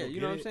money. I Yeah, can go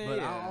you know get what I'm it, saying? But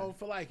Yeah. I don't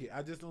feel like it.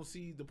 I just don't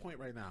see the point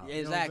right now. Yeah,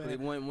 You know what I'm exactly.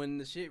 saying? When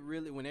the shit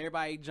really, when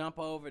everybody jump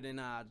over, then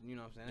you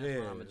know what I'm saying? That's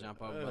when I'm gonna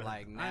jump over. But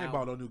like now, I ain't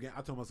bought no new game.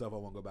 I told myself I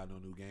won't go buy no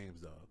new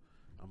games though.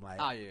 I'm like,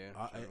 oh yeah.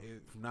 Sure.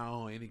 From now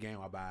on, any game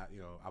I buy,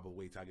 I will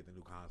wait till I get the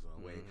new console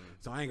and wait. Mm-hmm.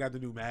 So I ain't got the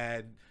new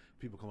Madden.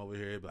 People come over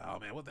here, but oh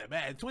man, what's that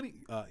Madden 20?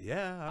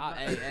 Yeah.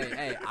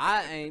 Hey,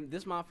 I ain't.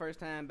 This is my first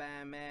time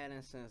buying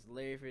Madden since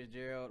Larry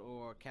Fitzgerald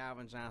or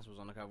Calvin Johnson was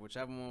on the cover.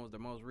 Whichever one was the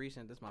most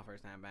recent. This is my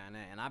first time buying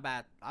that, and I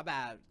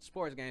buy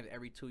sports games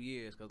every 2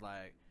 years because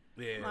like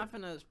I'm not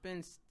finna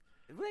spend.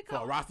 For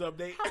a roster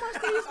update. How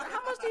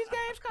much these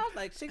games cost?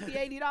 Like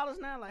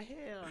 $60-$80 now? Like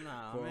hell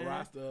no, man. A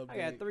roster update. I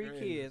got 3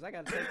 kids. I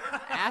got to take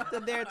after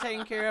they're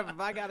taken care of. If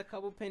I got a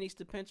couple pennies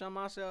to pinch on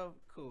myself,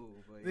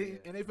 cool. But yeah.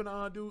 And they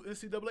finna do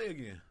NCAA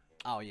again.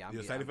 Oh yeah, you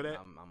excited for that?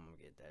 I'm gonna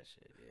get that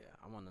shit. Yeah,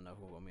 I want to know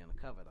who gonna be on the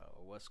cover though,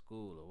 or what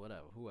school or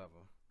whatever,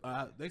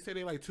 whoever. They say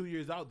they like 2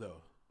 years out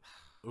though.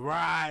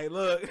 Right,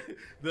 look,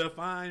 the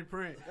fine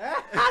print.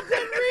 I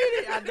didn't read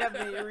it. I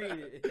definitely didn't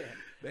read it. Yeah.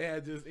 They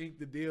had just inked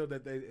the deal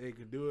that they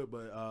can do it,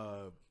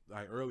 but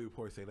like early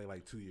reports say they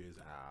like 2 years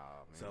out.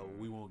 Oh, man. So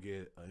we won't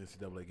get an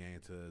NCAA game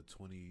to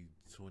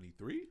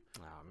 2023.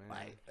 Oh man,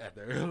 Like at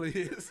the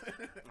earliest.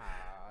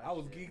 I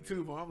was geeked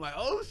too, but I'm like,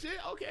 oh shit,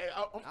 okay.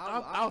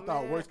 I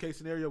thought worst case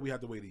scenario we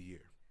have to wait a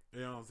year. You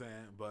know what I'm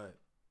saying? But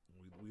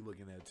we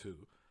looking at 2.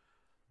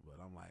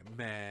 But I'm like,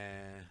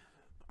 man,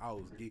 I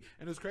was geeked,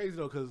 and it's crazy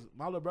though because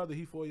my little brother,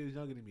 he 4 years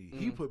younger than me.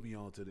 He put me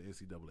on to the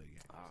NCAA game.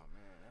 Oh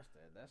man,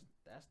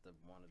 that's the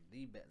one of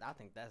the best. I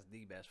think that's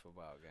the best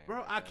football game. Bro,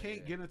 right I there,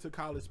 can't yeah. get into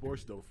college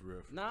sports though, for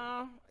real.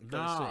 Nah.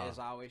 It's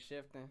always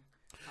shifting.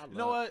 You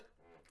know what?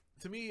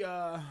 To me,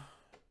 I'll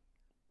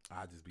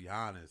just be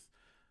honest.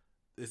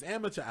 It's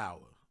amateur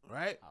hour,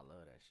 right? I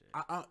love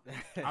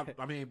that shit.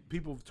 I mean,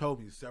 people have told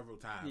me several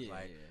times, Yeah,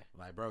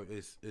 like, bro,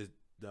 it's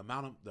the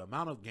amount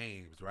of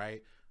games,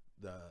 right?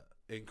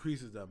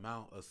 Increases the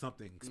amount of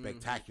something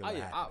spectacular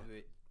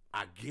happening.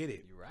 I get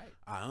it. You're right.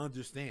 I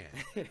understand,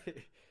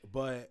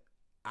 but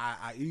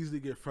I easily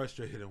get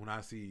frustrated when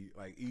I see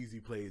like easy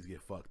plays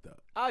get fucked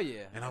up. Oh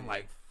yeah. And I'm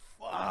like,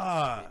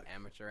 fuck.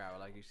 Amateur hour,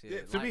 like you said.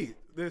 Yeah, to me,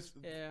 this.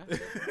 Yeah.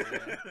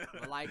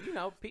 But like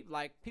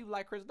people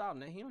like Chris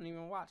Dalton, he don't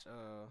even watch.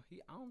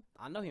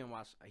 I know he don't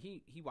watch.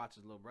 He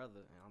watches little brother.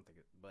 And I don't think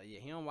but yeah,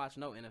 he don't watch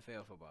no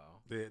NFL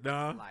football. Yeah,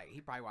 nah. Like he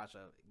probably watch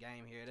a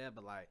game here or there,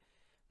 but like,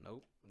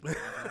 nope. Don't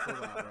watch no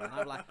football, bro. And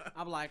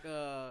I'm like,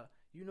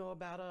 you know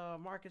about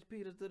Marcus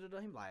Peters?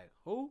 He's like,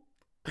 who?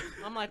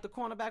 I'm like the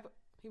cornerback.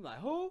 He's like,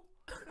 who?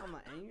 I'm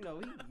like, and he's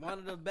one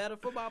of the better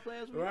football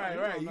players.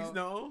 Right. He's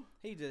known.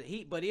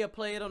 But he'll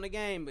play it on the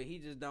game, but he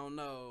just don't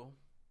know.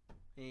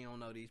 He don't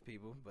know these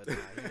people, but he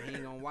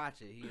ain't gonna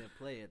watch it. He'll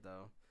play it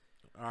though.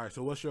 All right.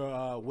 So what's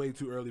your way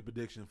too early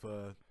prediction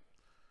for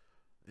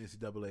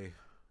NCAA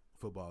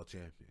football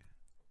champion?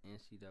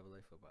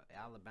 NCAA football.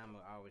 Alabama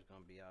always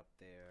gonna be up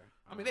there.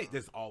 I mean,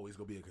 there's always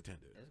gonna be a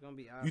contender. It's gonna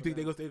be. You think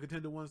they gonna stay a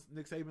contender once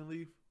Nick Saban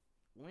leave?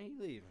 When he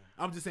leaving?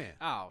 I'm just saying.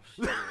 Oh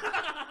shit,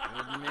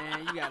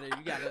 man!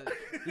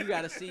 You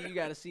gotta see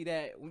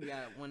that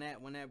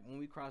when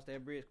we cross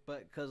that bridge.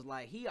 But cause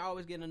like he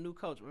always getting a new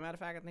coach. Matter of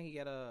fact, I think he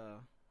got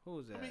who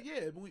was that? I mean,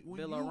 yeah. When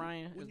Bill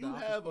O'Rien. When you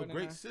have a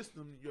great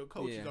system, your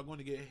coaches are going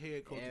to get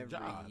head coaching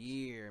jobs every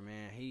year,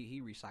 man.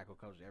 He recycle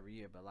coaches every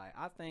year. But like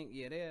I think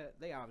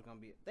they always gonna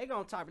be they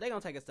gonna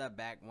take a step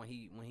back when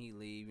he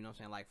leave. You know what I'm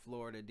saying? Like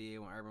Florida did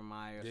when Urban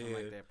Meyer or something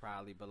like that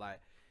probably. But like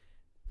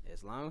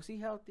as long as he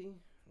healthy.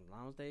 As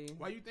long as they.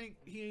 Why you think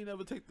he ain't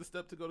ever take the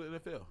step to go to the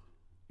NFL?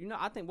 You know,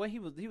 I think he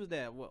was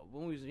there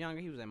when we was younger.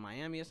 He was in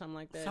Miami or something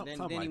like that.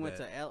 Then he went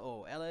to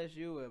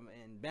LSU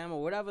and Bama,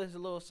 whatever his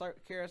little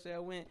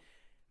carousel went.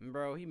 And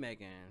bro, he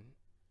making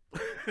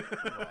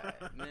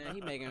man,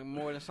 he making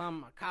more than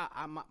some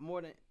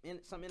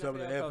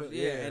NFL coaches.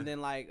 Yeah, and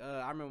then like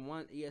I remember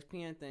one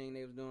ESPN thing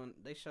they was doing.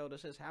 They showed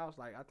us his house.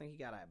 Like I think he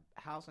got a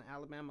house in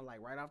Alabama,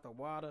 like right off the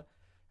water.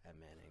 That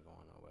man ain't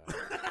going nowhere.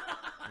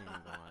 He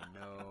ain't going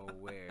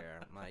nowhere.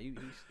 Like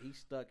he's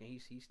stuck and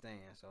he's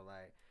staying. So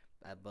like,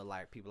 but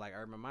like people like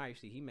Urban Meyer, you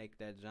see, he make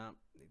that jump.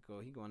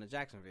 He going to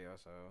Jacksonville.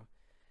 So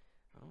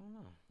I don't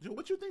know. Joe,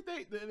 what you think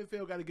the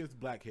NFL got against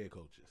black head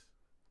coaches?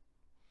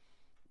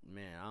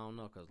 Man, I don't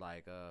know, cause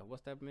like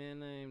what's that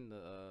man name?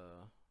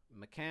 The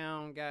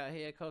McCown got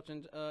head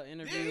coaching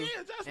interview.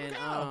 Yeah, Josh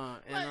McCown.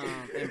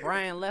 And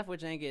Brian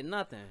Leftwich ain't get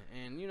nothing.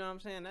 And you know what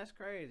I'm saying? That's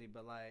crazy.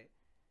 But like.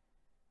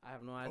 I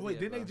have no idea. Oh, wait,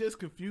 didn't they just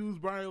confuse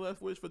Brian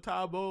Leftwich for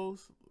Todd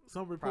Bowles?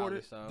 Some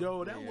reported. So.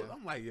 Yo, that was.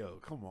 I'm like, yo,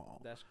 come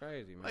on. That's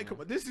crazy, man. Like, come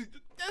on, that's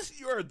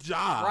your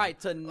job, right?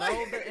 To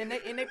know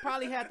that, and they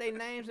probably had their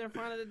names in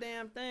front of the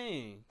damn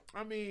thing.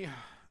 I mean,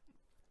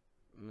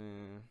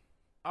 man,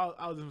 I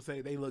was gonna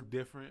say they look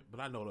different, but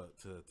I know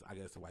I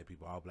guess to white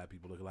people, all black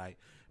people look alike.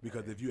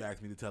 Because if you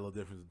ask me to tell the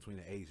difference between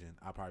an Asian,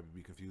 I'll probably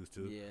be confused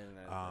too.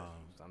 Yeah,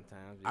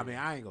 sometimes. Yeah. I mean,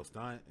 I ain't gonna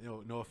stunt. You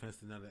know, no offense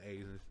to none of the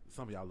Asians.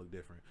 Some of y'all look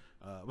different.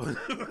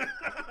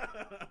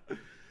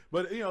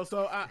 But you know,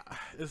 so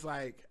it's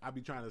like I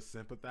be trying to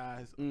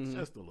sympathize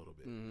just a little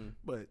bit.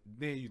 But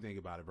then you think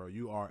about it, bro.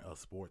 You are a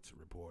sports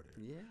reporter.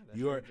 Yeah, that's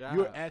you're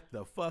at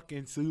the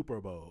fucking Super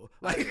Bowl.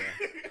 Like,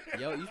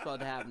 yo, you supposed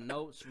to have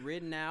notes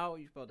written out.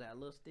 You supposed to have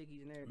little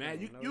stickies in there.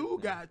 Man, you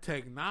got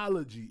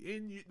technology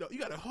in you. You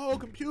got a whole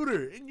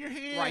computer in your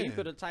hand. Right, you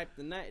could have typed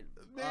the name.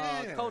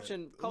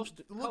 Coaching,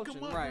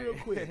 right? Real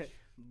quick.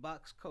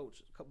 Bucks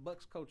coaches.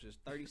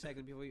 30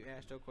 seconds before you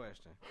ask your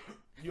question.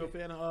 You a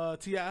fan of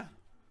T.I.?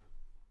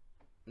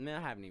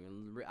 Man, I haven't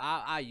even.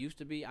 I used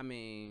to be. I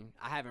mean,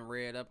 I haven't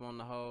read up on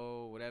the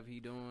whole whatever he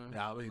doing.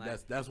 Yeah, I mean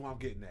like, that's what I'm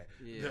getting at.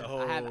 Yeah,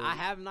 I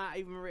have not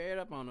even read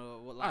up on the.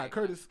 Like, all right,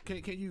 Curtis,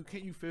 can you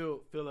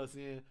fill us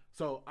in?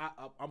 So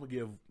I'm gonna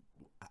give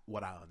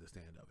what I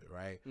understand of it.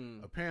 Right.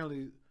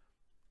 Apparently,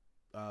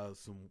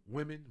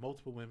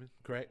 multiple women,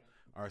 correct,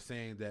 are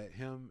saying that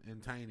him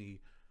and Tiny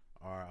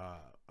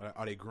are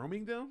they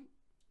grooming them?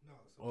 No.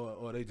 So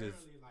or they just.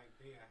 Like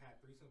they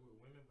had threesome with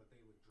women, but they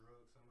would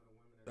drug some of the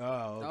women.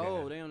 Oh, okay.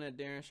 Oh, they on that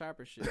Darren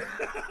Sharper shit.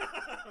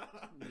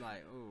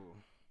 Like, ooh,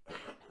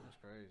 that's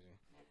crazy.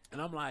 And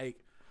I'm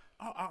like,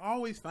 I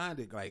always find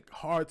it like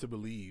hard to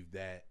believe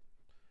that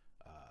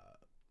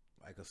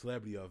like a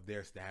celebrity of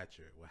their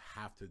stature would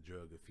have to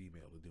drug a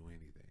female to do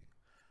anything.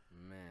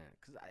 Man,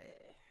 cause I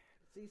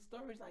see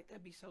stories like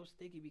that be so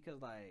sticky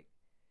because like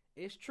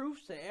it's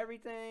truth to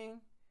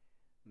everything.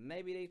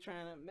 Maybe they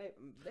trying to.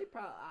 They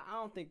probably. I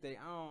don't think they.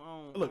 I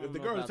don't. Look, if the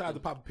girl decides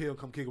to pop a pill,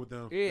 come kick it with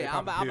them.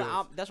 Yeah,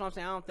 that's what I'm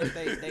saying. I don't think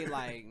they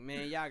like.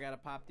 Man, y'all gotta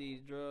pop these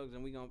drugs,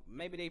 and we gonna.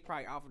 Maybe they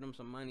probably offered them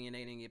some money and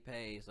they didn't get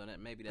paid, so that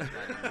maybe that's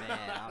why they're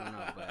mad. I don't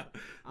know, but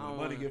when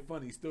money get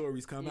funny,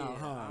 stories come out,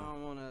 huh? I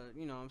don't want to.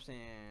 You know what I'm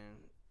saying,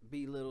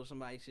 belittle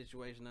somebody's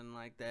situation, nothing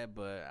like that.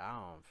 But I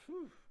don't.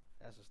 Whew,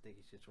 that's a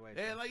sticky situation.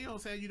 And like you know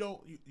what I'm saying,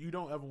 you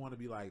don't ever want to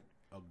be like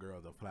a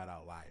girl, the flat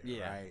out liar.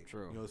 Yeah, right?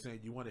 True. You know what I'm saying?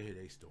 You want to hear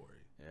their story.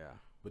 Yeah.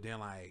 But then,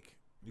 like,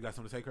 you got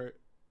something to say, Kurt?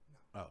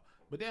 No. Oh.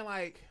 But then,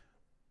 like,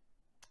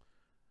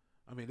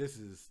 I mean, this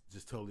is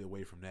just totally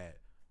away from that.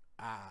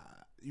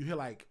 You hear,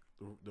 like,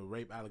 the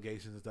rape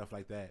allegations and stuff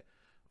like that,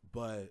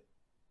 but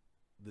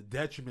the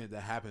detriment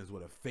that happens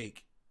with a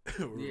fake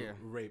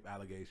rape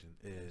allegation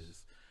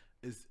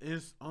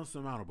is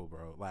unsurmountable,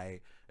 bro.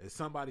 Like, if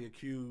somebody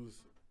accused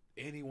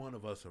any one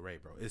of us of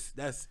rape, bro,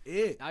 that's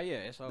it. Oh, yeah,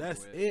 it's over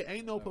That's with. it.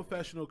 Ain't no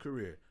professional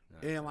career.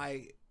 No. And,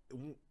 like...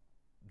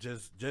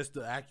 Just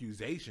the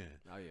accusation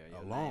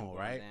alone,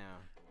 right? Down.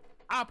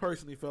 I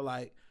personally feel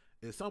like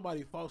if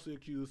somebody falsely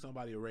accused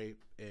somebody of rape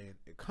and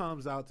it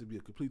comes out to be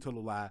a complete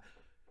total lie,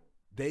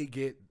 they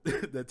get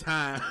the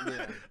time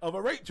of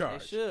a rape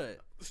charge. They should.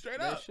 Straight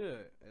up. They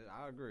should.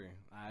 I agree.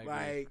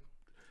 Like,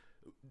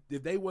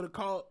 if they would have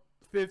called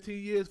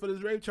 15 years for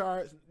this rape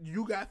charge,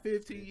 you got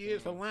 15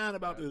 years for lying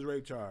about this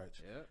rape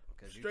charge. Yep.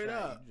 Straight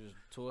up. You just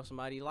tore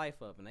somebody's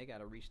life up and they got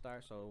to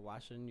restart, so why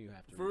shouldn't you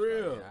have to for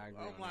restart? real. Yeah, I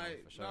agree. I'm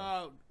like, for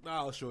sure.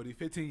 no, shorty,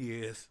 15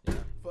 years. Yeah.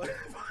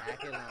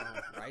 Tack it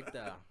on right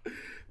there.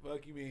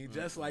 Fuck you mean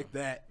just like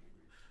that?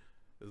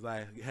 It's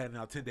like handing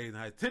out 10 days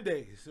and 10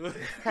 days. Straight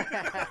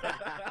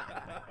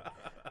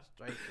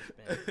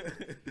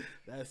suspended.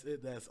 That's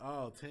it. That's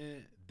all.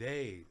 10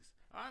 days.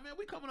 All right, man.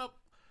 We coming up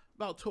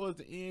about towards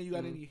the end. You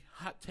got any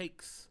hot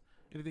takes?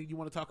 Anything you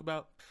want to talk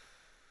about?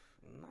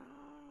 No,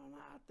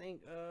 I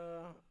think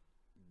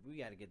we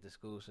got to get the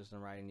school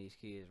system right and these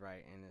kids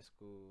right in the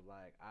school.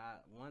 Like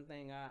one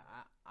thing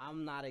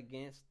I'm not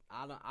against.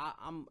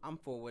 I'm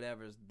for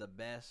whatever's the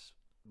best,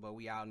 but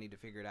we all need to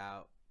figure it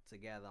out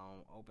together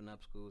on open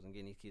up schools and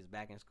getting these kids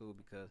back in school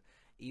because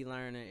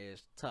e-learning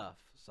is tough.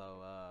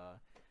 So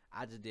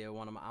I just did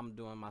I'm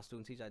doing my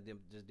student teacher.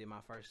 Just did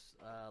my first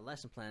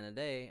lesson plan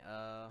today.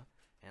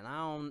 And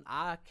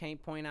I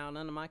can't point out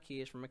none of my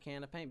kids from a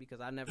can of paint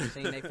because I never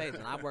seen their face.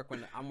 And I'm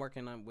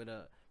working with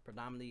a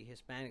predominantly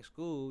Hispanic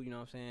school, you know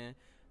what I'm saying,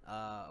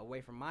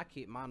 away from my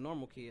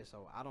normal kids.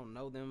 So I don't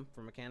know them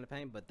from a can of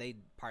paint, but they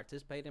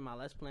participate in my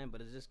lesson plan.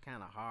 But it's just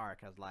kind of hard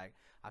because like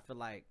I feel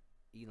like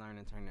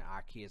e-learning turning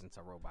our kids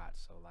into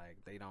robots. So like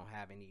they don't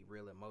have any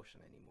real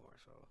emotion anymore.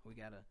 So we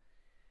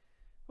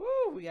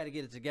gotta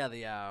get it together,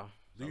 y'all.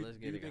 So Do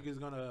you think it's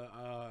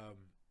gonna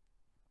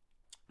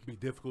be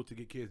difficult to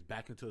get kids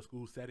back into a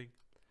school setting?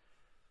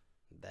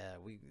 It's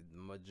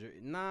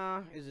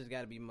just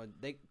gotta be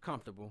they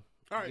comfortable.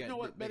 All right, you know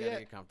what? They gotta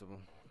get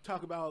comfortable.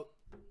 Talk about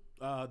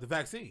the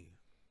vaccine.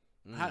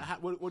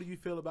 What do you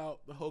feel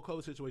about the whole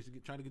COVID situation?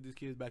 Trying to get these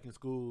kids back in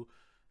school,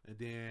 and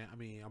then I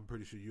mean, I'm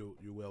pretty sure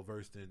you're well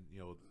versed in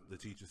the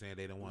teachers saying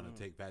they don't want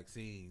to take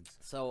vaccines.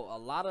 So a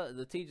lot of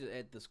the teachers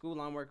at the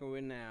school I'm working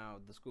with now,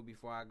 the school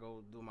before I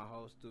go do my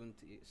whole student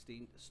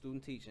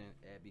teaching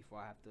before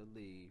I have to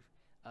leave.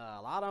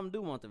 A lot of them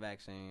do want the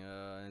vaccine,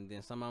 and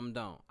then some of them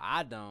don't.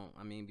 I don't.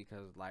 I mean,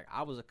 because like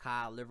I was a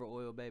cod liver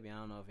oil baby. I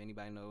don't know if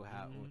anybody know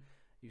how.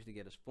 Used to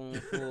get a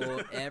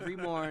spoonful every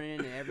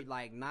morning,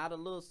 not a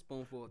little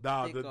spoonful.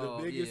 Dog, the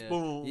biggest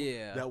spoon.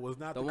 Yeah, that was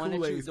not the one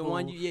Kool-Aid spoon. The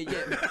one yep,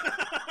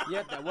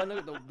 that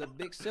wasn't the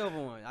big silver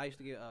one. I used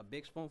to get a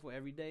big spoonful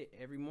every day,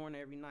 every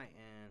morning, every night,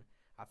 and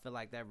I feel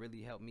like that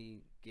really helped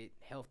me get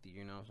healthy.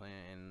 You know what I'm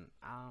saying? And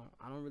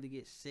I don't really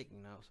get sick.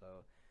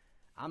 So.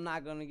 I'm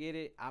not gonna get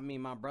it. I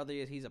mean, my brother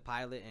he's a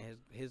pilot, and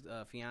his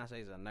fiance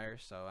is a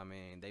nurse. So I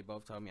mean, they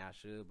both told me I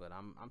should, but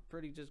I'm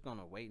pretty just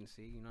gonna wait and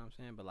see. You know what I'm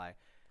saying? But like,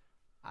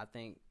 I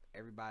think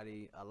a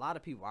lot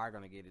of people are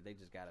gonna get it. They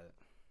just gotta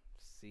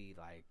see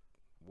like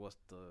what's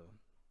the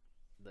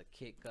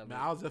kick of it.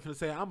 I was definitely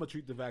saying I'm gonna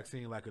treat the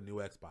vaccine like a new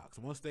Xbox.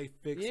 Once they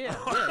fix, yeah,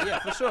 for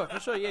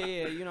sure,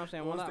 yeah. You know what I'm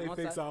saying? Once they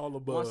fix all the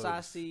bugs, once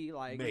I see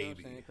like, maybe. You know what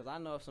I'm saying? Because I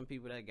know some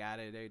people that got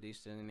it, they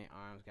still in their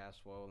arms got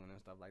swollen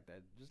and stuff like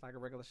that, just like a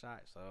regular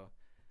shot. So,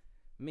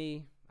 I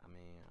mean,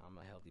 I'm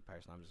a healthy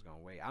person. I'm just gonna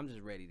wait. I'm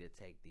just ready to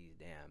take these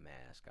damn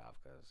masks off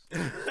because,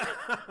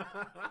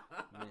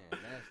 man,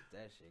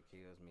 that shit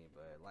kills me.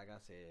 But like I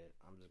said,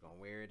 I'm just gonna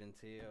wear it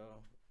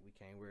until we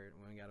can't wear it.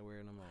 We ain't gotta wear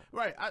it no more.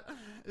 Right.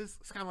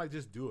 It's kind of like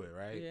just do it,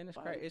 right? Yeah, and it's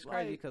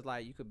crazy because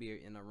like you could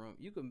be in a room.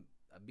 You could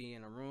be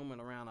in a room and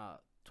around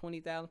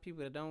 20,000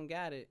 people that don't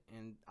got it,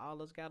 and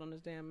all us got on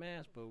this damn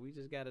mask, but we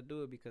just got to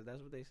do it because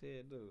that's what they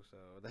said do. So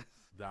that's.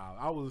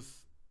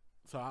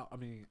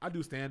 I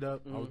do stand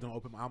up. I was doing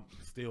open. I'm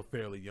still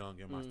fairly young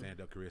in my stand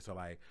up career, so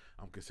like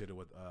I'm considered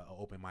with an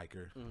open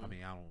micer.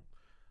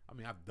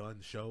 I've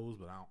done shows,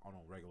 but I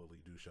don't regularly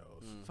do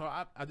shows. So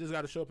I just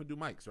got to show up and do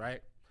mics,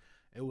 right?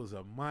 It was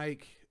a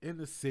mic in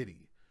the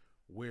city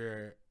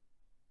where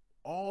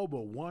all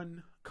but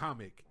one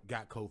comic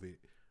got COVID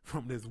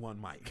from this one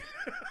mic.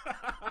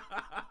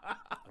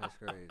 That's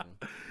crazy.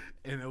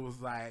 And it was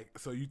like,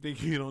 so you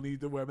think you don't need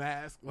to wear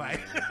masks?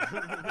 Like,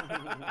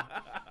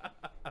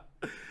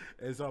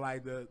 and so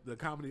like it's the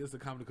comedy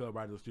club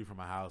right down the street from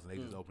my house, and they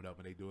just open up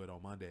and they do it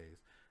on Mondays.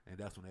 And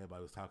that's when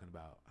everybody was talking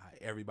about how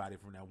everybody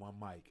from that one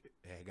mic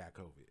had got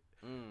COVID,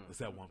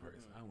 except one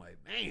person. I'm like,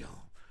 damn.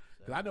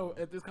 Cause I know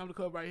at this comedy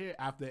club right here,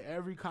 after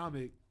every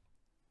comic,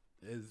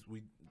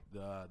 the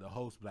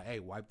host be like,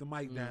 hey, wipe the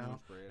mic down,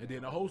 and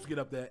then the host get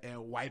up there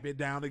and wipe it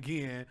down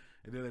again,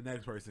 and then the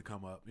next person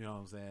come up. You know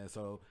what I'm saying?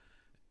 So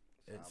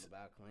it's all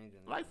about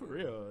cleaning. Like for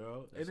real,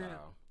 yo. That's and then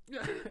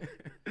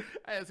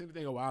I had seen the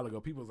thing a while ago.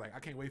 People was like, I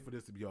can't wait for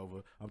this to be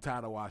over. I'm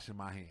tired of washing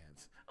my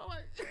hands. I'm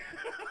like,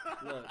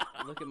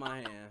 look at my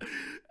hand.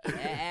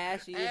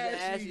 Ashy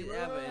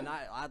ever. And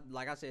I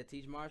like I said,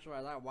 teach martial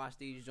arts. I wash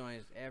these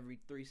joints every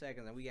 3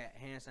 seconds, and we got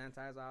hand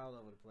sanitizer all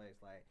over the place.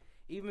 Like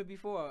even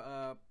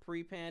before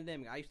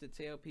pre-pandemic, I used to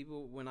tell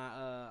people when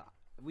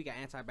we got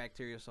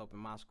antibacterial soap in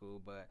my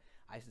school, but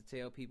I used to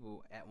tell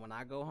people when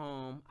I go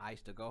home, I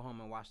used to go home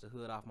and wash the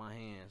hood off my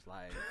hands.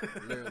 Like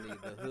literally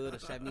the hood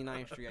of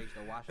 79th Street, I used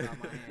to wash it off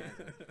my hands.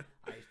 And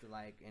I used to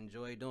like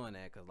enjoy doing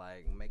that because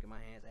like making my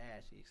hands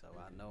ashy, so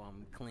I know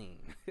I'm clean.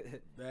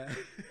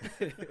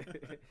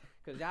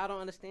 Because y'all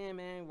don't understand,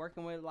 man.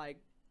 Working with like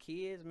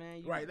kids,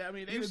 man. Right. I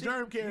mean, they the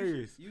germ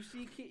carriers. You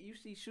see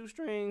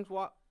shoestrings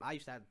walk. I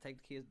used to have to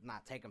take the kids,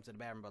 not take them to the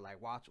bathroom, but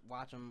like watch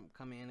them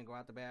come in and go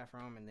out the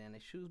bathroom, and then their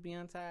shoes be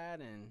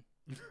untied and.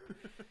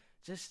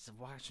 just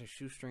watching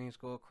shoestrings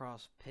go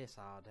across piss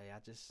all day.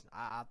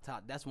 I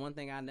taught, that's one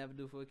thing I never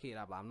do for a kid.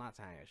 I'm not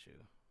tying your shoe.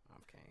 I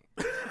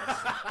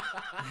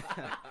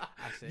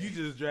can't. You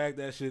just drag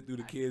that shit through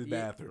the kid's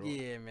bathroom.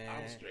 Yeah, man.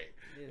 I'm straight.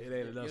 It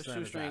ain't enough. Your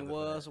shoestring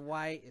was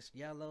white. It's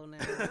yellow now.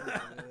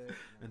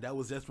 And that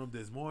was just from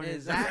this morning.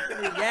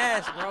 Exactly.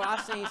 Yes, bro.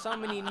 I've seen so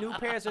many new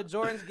pairs of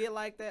Jordans get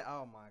like that.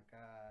 Oh my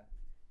god.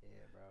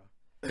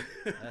 Yeah,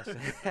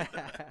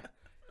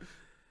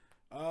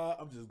 bro.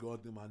 I'm just going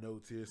through my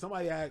notes here.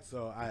 Somebody asked,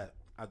 so I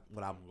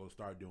what I'm gonna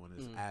start doing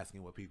is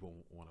asking what people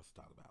want us to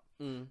talk about.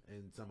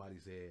 And somebody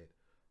said,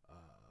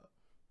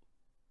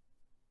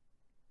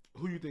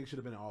 who you think should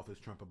have been in office,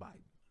 Trump or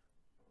Biden?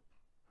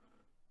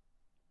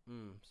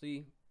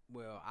 See,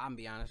 well, I'm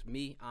be honest.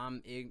 I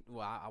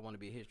want to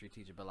be a history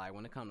teacher, but like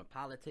when it comes to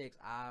politics,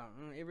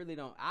 it really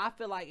don't. I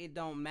feel like it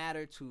don't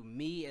matter to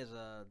me as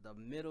the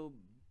middle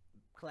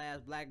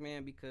class black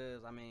man,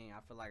 because I mean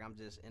I feel like I'm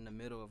just in the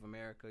middle of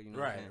America, you know.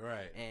 Right.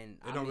 And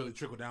it don't really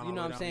trickle down. You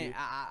know what I'm saying? You.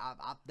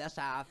 I that's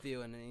how I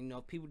feel, and you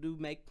know people do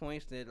make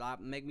points that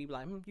make me be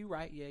like, you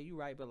right, yeah, you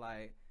right, but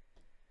like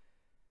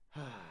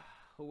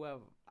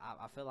whoever,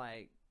 I feel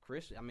like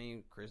Chris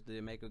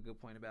did make a good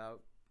point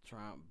about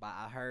Trump, but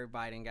I heard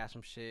Biden got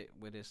some shit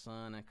with his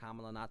son, and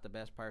Kamala not the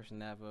best person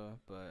ever.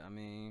 But I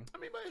mean,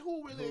 but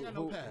who really ain't got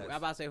no past? I'm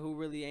about to say who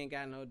really ain't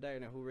got no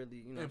dirt, and who really,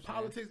 you know. In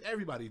politics,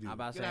 everybody do. I'm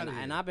about to say,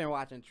 and I've been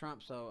watching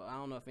Trump, so I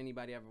don't know if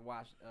anybody ever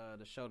watched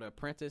the show The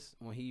Apprentice,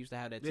 when he used to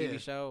have that TV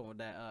show with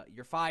that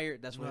 "You're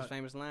fired." That's what his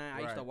famous line.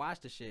 I used to watch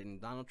the shit, and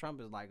Donald Trump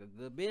is like a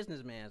good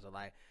businessman. So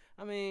like,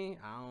 I mean,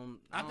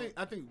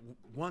 I think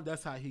one,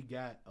 that's how he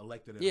got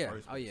elected in the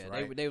first place.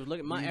 Right? They was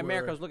looking.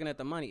 America was looking at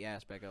the money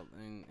aspect of.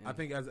 And I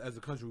think as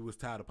a country, we was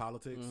tired of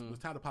politics. We was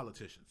tired of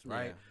politicians,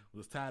 right? Yeah. We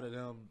was tired of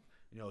them,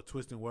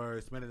 twisting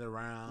words, spinning it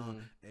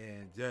around,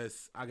 and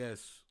just, I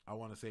guess, I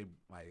want to say,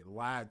 like,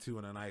 lied to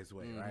in a nice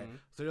way, right?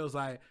 So it was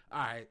like, all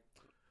right,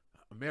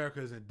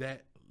 America's in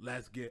debt.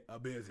 Let's get a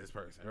business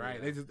person, right?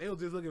 They was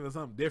just looking for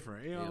something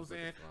different. You know what I'm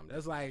saying?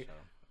 That's like,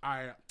 all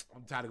right,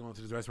 I'm tired of going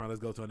to this restaurant.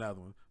 Let's go to another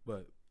one.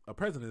 But a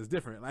president is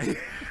different, like.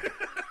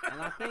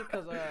 And I think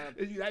because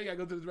you gotta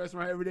go to this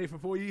restaurant every day for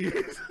 4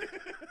 years.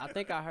 I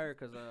think I heard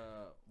because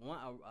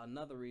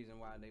another reason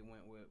why we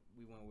went with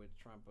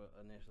Trump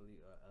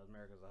initially,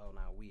 America as a whole.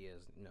 Now we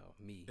as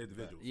me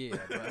individuals.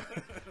 But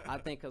I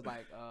think because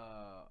like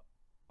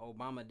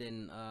Obama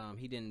didn't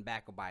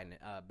back Biden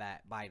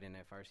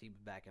at first. He was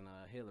backing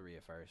Hillary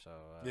at first. So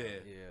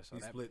so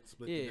he split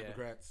the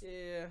Democrats.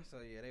 Yeah, so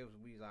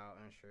we was all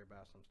unsure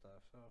about some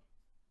stuff. So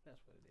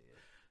that's what it is.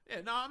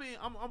 Yeah, no, I mean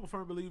I'm a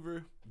firm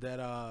believer that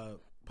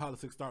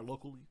politics start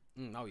locally.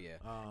 Oh yeah.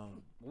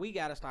 We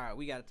gotta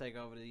take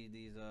over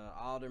these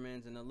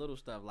aldermans and the little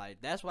stuff.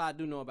 Like that's what I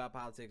do know about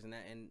politics, and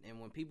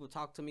when people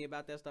talk to me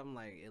about that stuff, I'm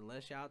like,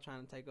 unless y'all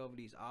trying to take over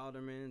these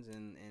aldermans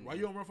and why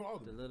you don't run for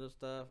alderman? The little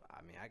stuff.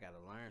 I mean, I gotta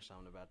learn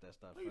something about that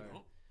stuff. No, you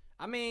don't.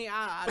 I mean,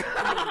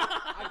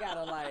 I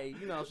gotta like,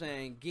 you know what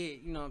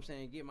I'm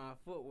saying, get my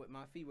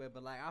feet wet.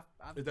 But like,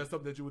 is that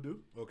something that you would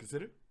do or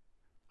consider?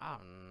 I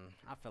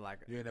feel like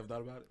you ain't never thought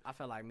about it. I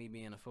feel like me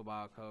being a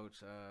football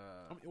coach.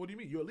 I mean, what do you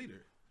mean? You're a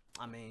leader.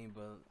 Me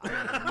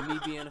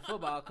being a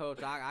football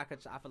coach, I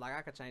feel like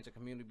I could change the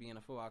community being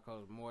a football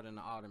coach more than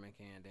the alderman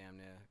can, damn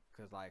near.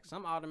 Cause like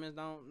some aldermen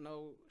don't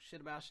know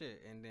shit about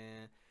shit, and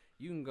then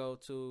you can go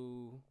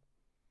to,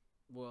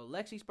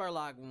 Lexi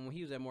Spurlock, when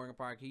he was at Morgan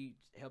Park, he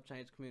helped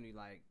change the community.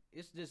 Like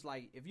it's just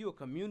like if you're a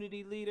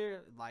community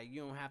leader, like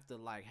you don't have to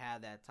like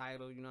have that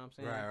title, you know what I'm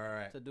saying?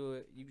 Right. To do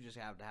it, you just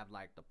have to have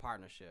like the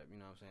partnership, you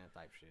know what I'm saying,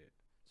 type shit.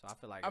 So I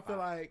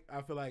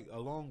feel like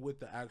along with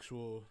the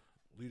actual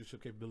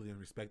leadership capability and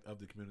respect of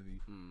the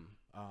community,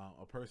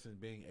 a person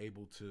being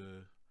able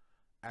to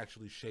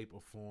actually shape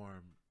or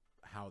form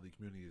how the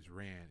community is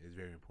ran is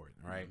very important,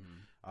 right?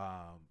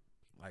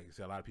 Like I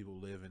said, a lot of people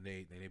live in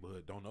their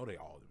neighborhood, don't know they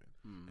alderman,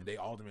 and they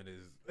alderman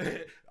is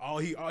all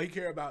he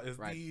care about is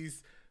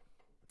these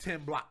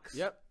 10 blocks,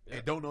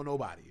 and don't know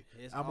nobody.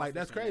 I'm like,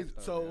 that's crazy.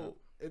 So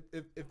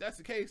if that's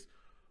the case,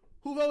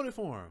 who voted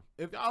for him?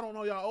 If y'all don't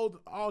know y'all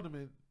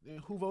alderman, then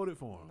who voted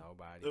for him?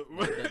 Nobody.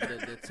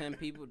 the 10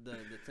 people, the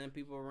 10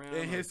 people around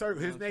and his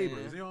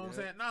neighbors. You know what I'm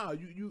saying? Nah,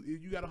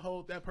 you got to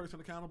hold that person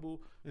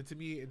accountable, and to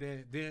me,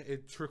 then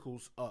it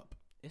trickles up.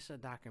 It's a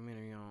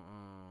documentary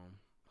on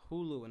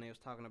Hulu, and they was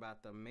talking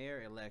about the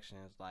mayor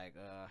elections, like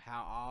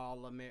how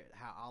all the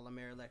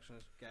mayor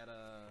elections got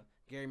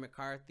Gary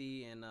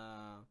McCarthy and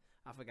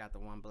I forgot the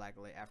one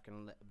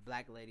African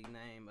black lady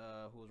name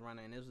who was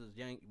running. And this was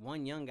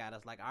one young guy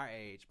that's like our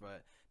age,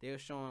 but they were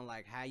showing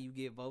like how you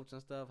get votes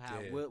and stuff. How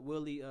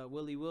Willie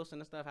Wilson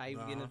and stuff, how he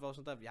was getting his votes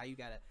and stuff. How you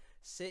gotta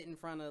sit in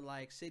front of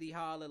like City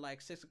Hall at like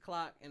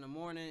 6:00 in the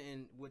morning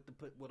and with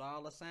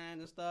all the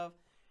signs and stuff.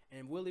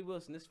 And Willie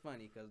Wilson, it's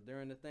funny because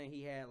during the thing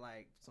he had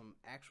like some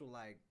actual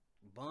like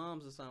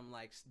bums or something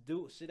like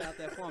do shit out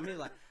there for him. He was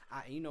like,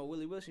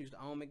 Willie Wilson used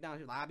to own McDonald's.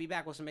 He was like, I'll be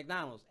back with some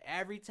McDonald's.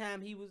 Every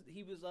time he was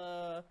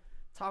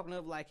talking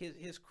of like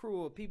his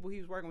crew of people he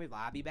was working with.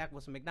 Like, I'll be back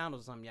with some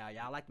McDonald's or something, y'all.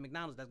 Y'all like the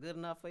McDonald's? That's good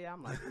enough for y'all?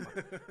 I'm like, come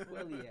on.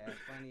 Willie ass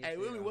funny. Hey,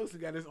 Willie Wilson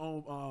got his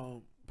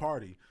own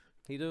party.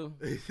 He do.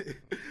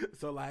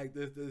 So like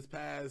this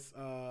past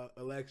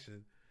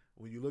election,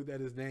 when you looked at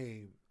his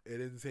name, it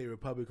didn't say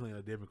Republican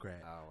or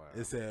Democrat. Oh, wow.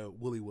 It said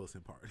Willie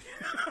Wilson Party.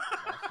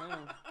 That's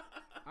him.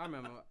 I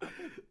remember.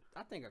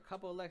 I think a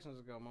couple elections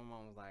ago, my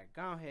mom was like,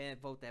 "Go ahead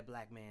and vote that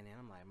black man in."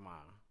 I'm like, "Ma,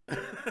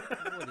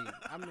 what do you,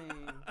 I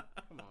mean,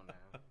 come on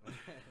now."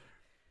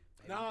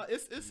 No,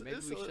 it's maybe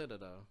it's we should have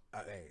though.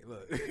 Hey,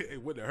 look,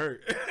 it wouldn't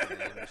hurt.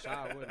 Yeah,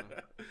 sure wouldn't.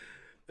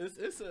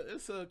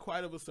 It's a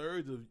quite of a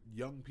surge of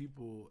young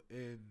people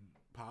in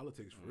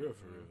politics for real.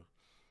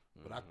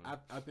 But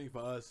I think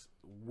for us,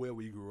 where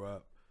we grew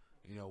up,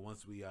 you know,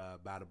 once we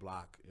buy the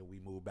block and we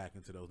move back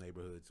into those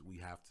neighborhoods, we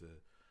have to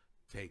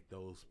take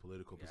those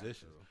political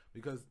positions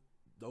because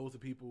those are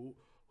people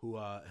who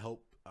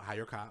help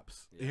hire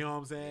cops. Yeah. You know what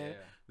I'm saying?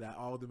 Yeah. That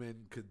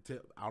alderman could tell,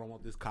 I don't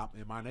want this cop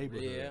in my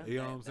neighborhood. Yeah. You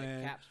know what I'm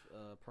saying? CAPS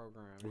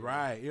program.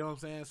 Right. You know what I'm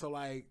saying? So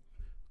like,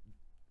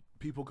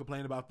 people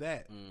complain about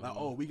that. Like,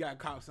 oh, we got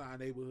cops in our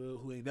neighborhood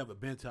who ain't never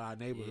been to our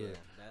neighborhood.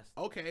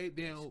 Yeah, okay,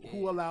 then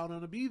who allowed them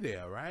to be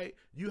there, right?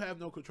 You have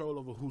no control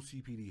over who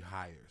CPD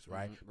hires,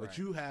 right? But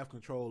you have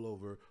control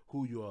over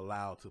who you're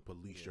allowed to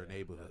police your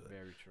neighborhood. That's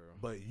very true.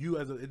 But you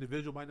as an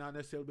individual might not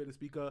necessarily be able to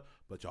speak up,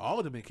 but your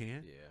alderman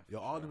can. Yeah, your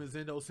alderman's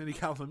in those city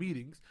council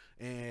meetings,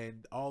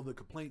 and all the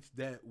complaints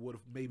that would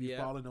have maybe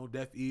fallen on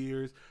deaf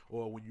ears,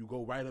 or when you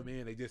go write them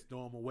in, they just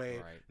throw them away.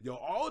 Right. Your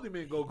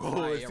alderman go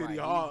to City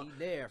Hall. He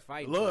there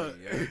fighting. Look,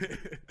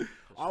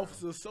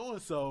 Officer so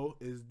and so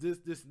is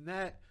this and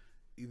that.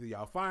 Either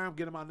y'all fire him,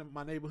 get him out of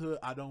my neighborhood.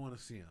 I don't want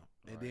to see him.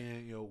 And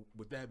then, you know,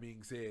 with that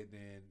being said,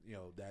 then, you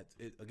know, that's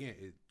it. Again,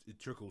 it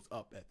trickles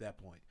up at that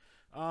point.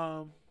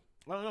 I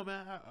don't know,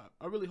 man.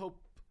 I really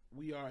hope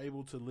we are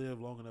able to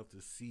live long enough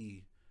to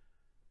see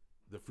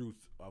the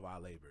fruits of our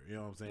labor. You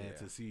know what I'm saying?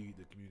 Yeah. To see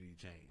the community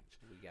change.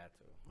 We got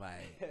to.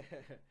 Like,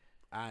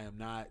 I am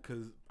not,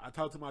 because I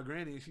talked to my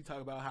granny and she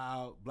talked about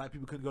how black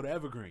people couldn't go to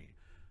Evergreen.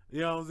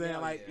 You know what I'm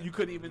saying? Like, you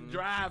couldn't even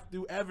drive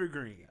through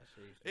Evergreen.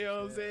 You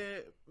know what I'm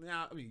saying?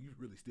 Now, I mean, you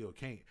really still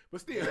can't.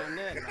 But still.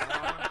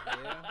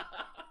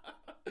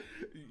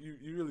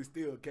 You really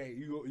still can't.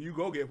 You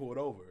go get pulled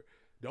over.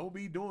 Don't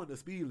be doing the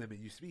speed limit.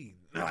 You speeding.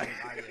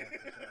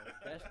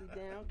 Especially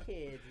down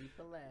kids. You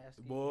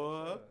Pulaski.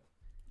 Boy.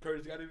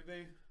 Curtis, you got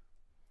anything?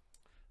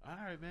 All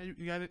right, man.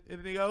 You got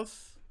anything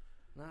else?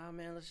 Nah,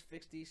 man, let's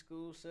fix these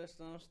school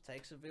systems.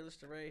 Takes a village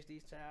to raise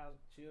these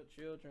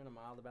children. I'm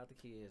all about the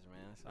kids,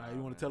 man. All right,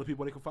 you want to tell the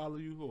people they can follow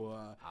you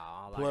or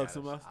plug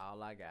some else?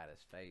 All I got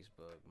is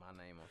Facebook. My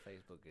name on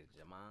Facebook is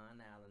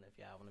Jamon Allen. If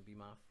y'all want to be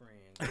my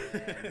friend,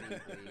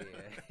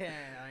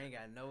 I ain't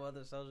got no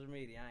other social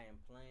media. I am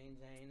plain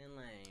Jane and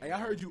Lane. Hey, I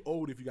heard you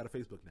old if you got a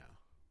Facebook now.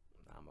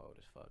 I'm old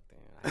as fuck then.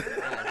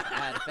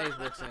 I had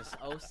Facebook since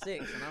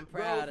 2006, and I'm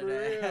proud of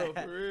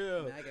that. For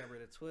real. Man, I got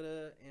rid of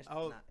Twitter,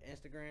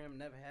 Instagram,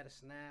 never had a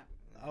Snap.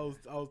 I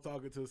was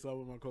talking to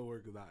some of my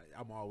coworkers.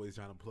 I'm always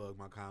trying to plug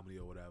my comedy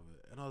or whatever,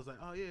 and I was like,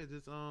 "Oh yeah,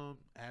 just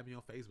add me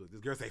on Facebook."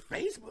 This girl say,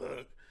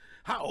 "Facebook?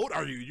 How old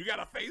are you? You got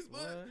a Facebook?"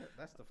 What?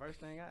 That's the first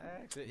thing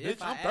I asked.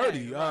 Bitch, I'm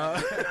 30.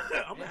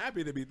 I'm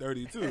happy to be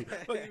 32.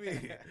 What do you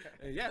mean?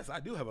 And yes, I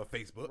do have a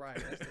Facebook. Right.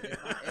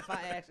 If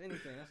I ask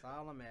anything, that's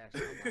all I'm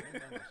asking.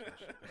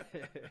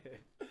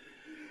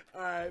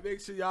 All right, make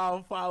sure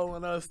y'all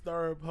following us,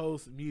 Third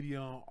Post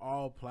Media, on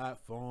all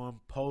platforms.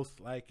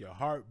 Post like your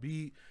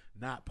heartbeat,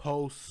 not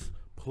post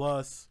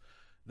plus.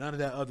 None of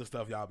that other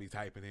stuff y'all be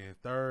typing in.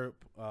 Third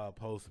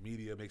Post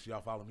Media. Make sure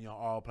y'all follow me on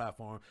all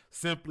platforms.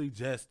 Simply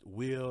just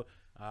Will.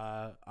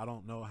 I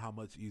don't know how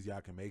much easier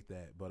I can make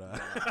that, but all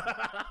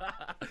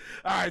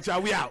right,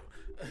 y'all, we out.